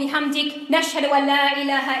اللهم وبحمدك نشهد أن لا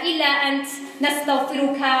إله إلا أنت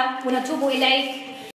نستغفرك ونتوب إليك.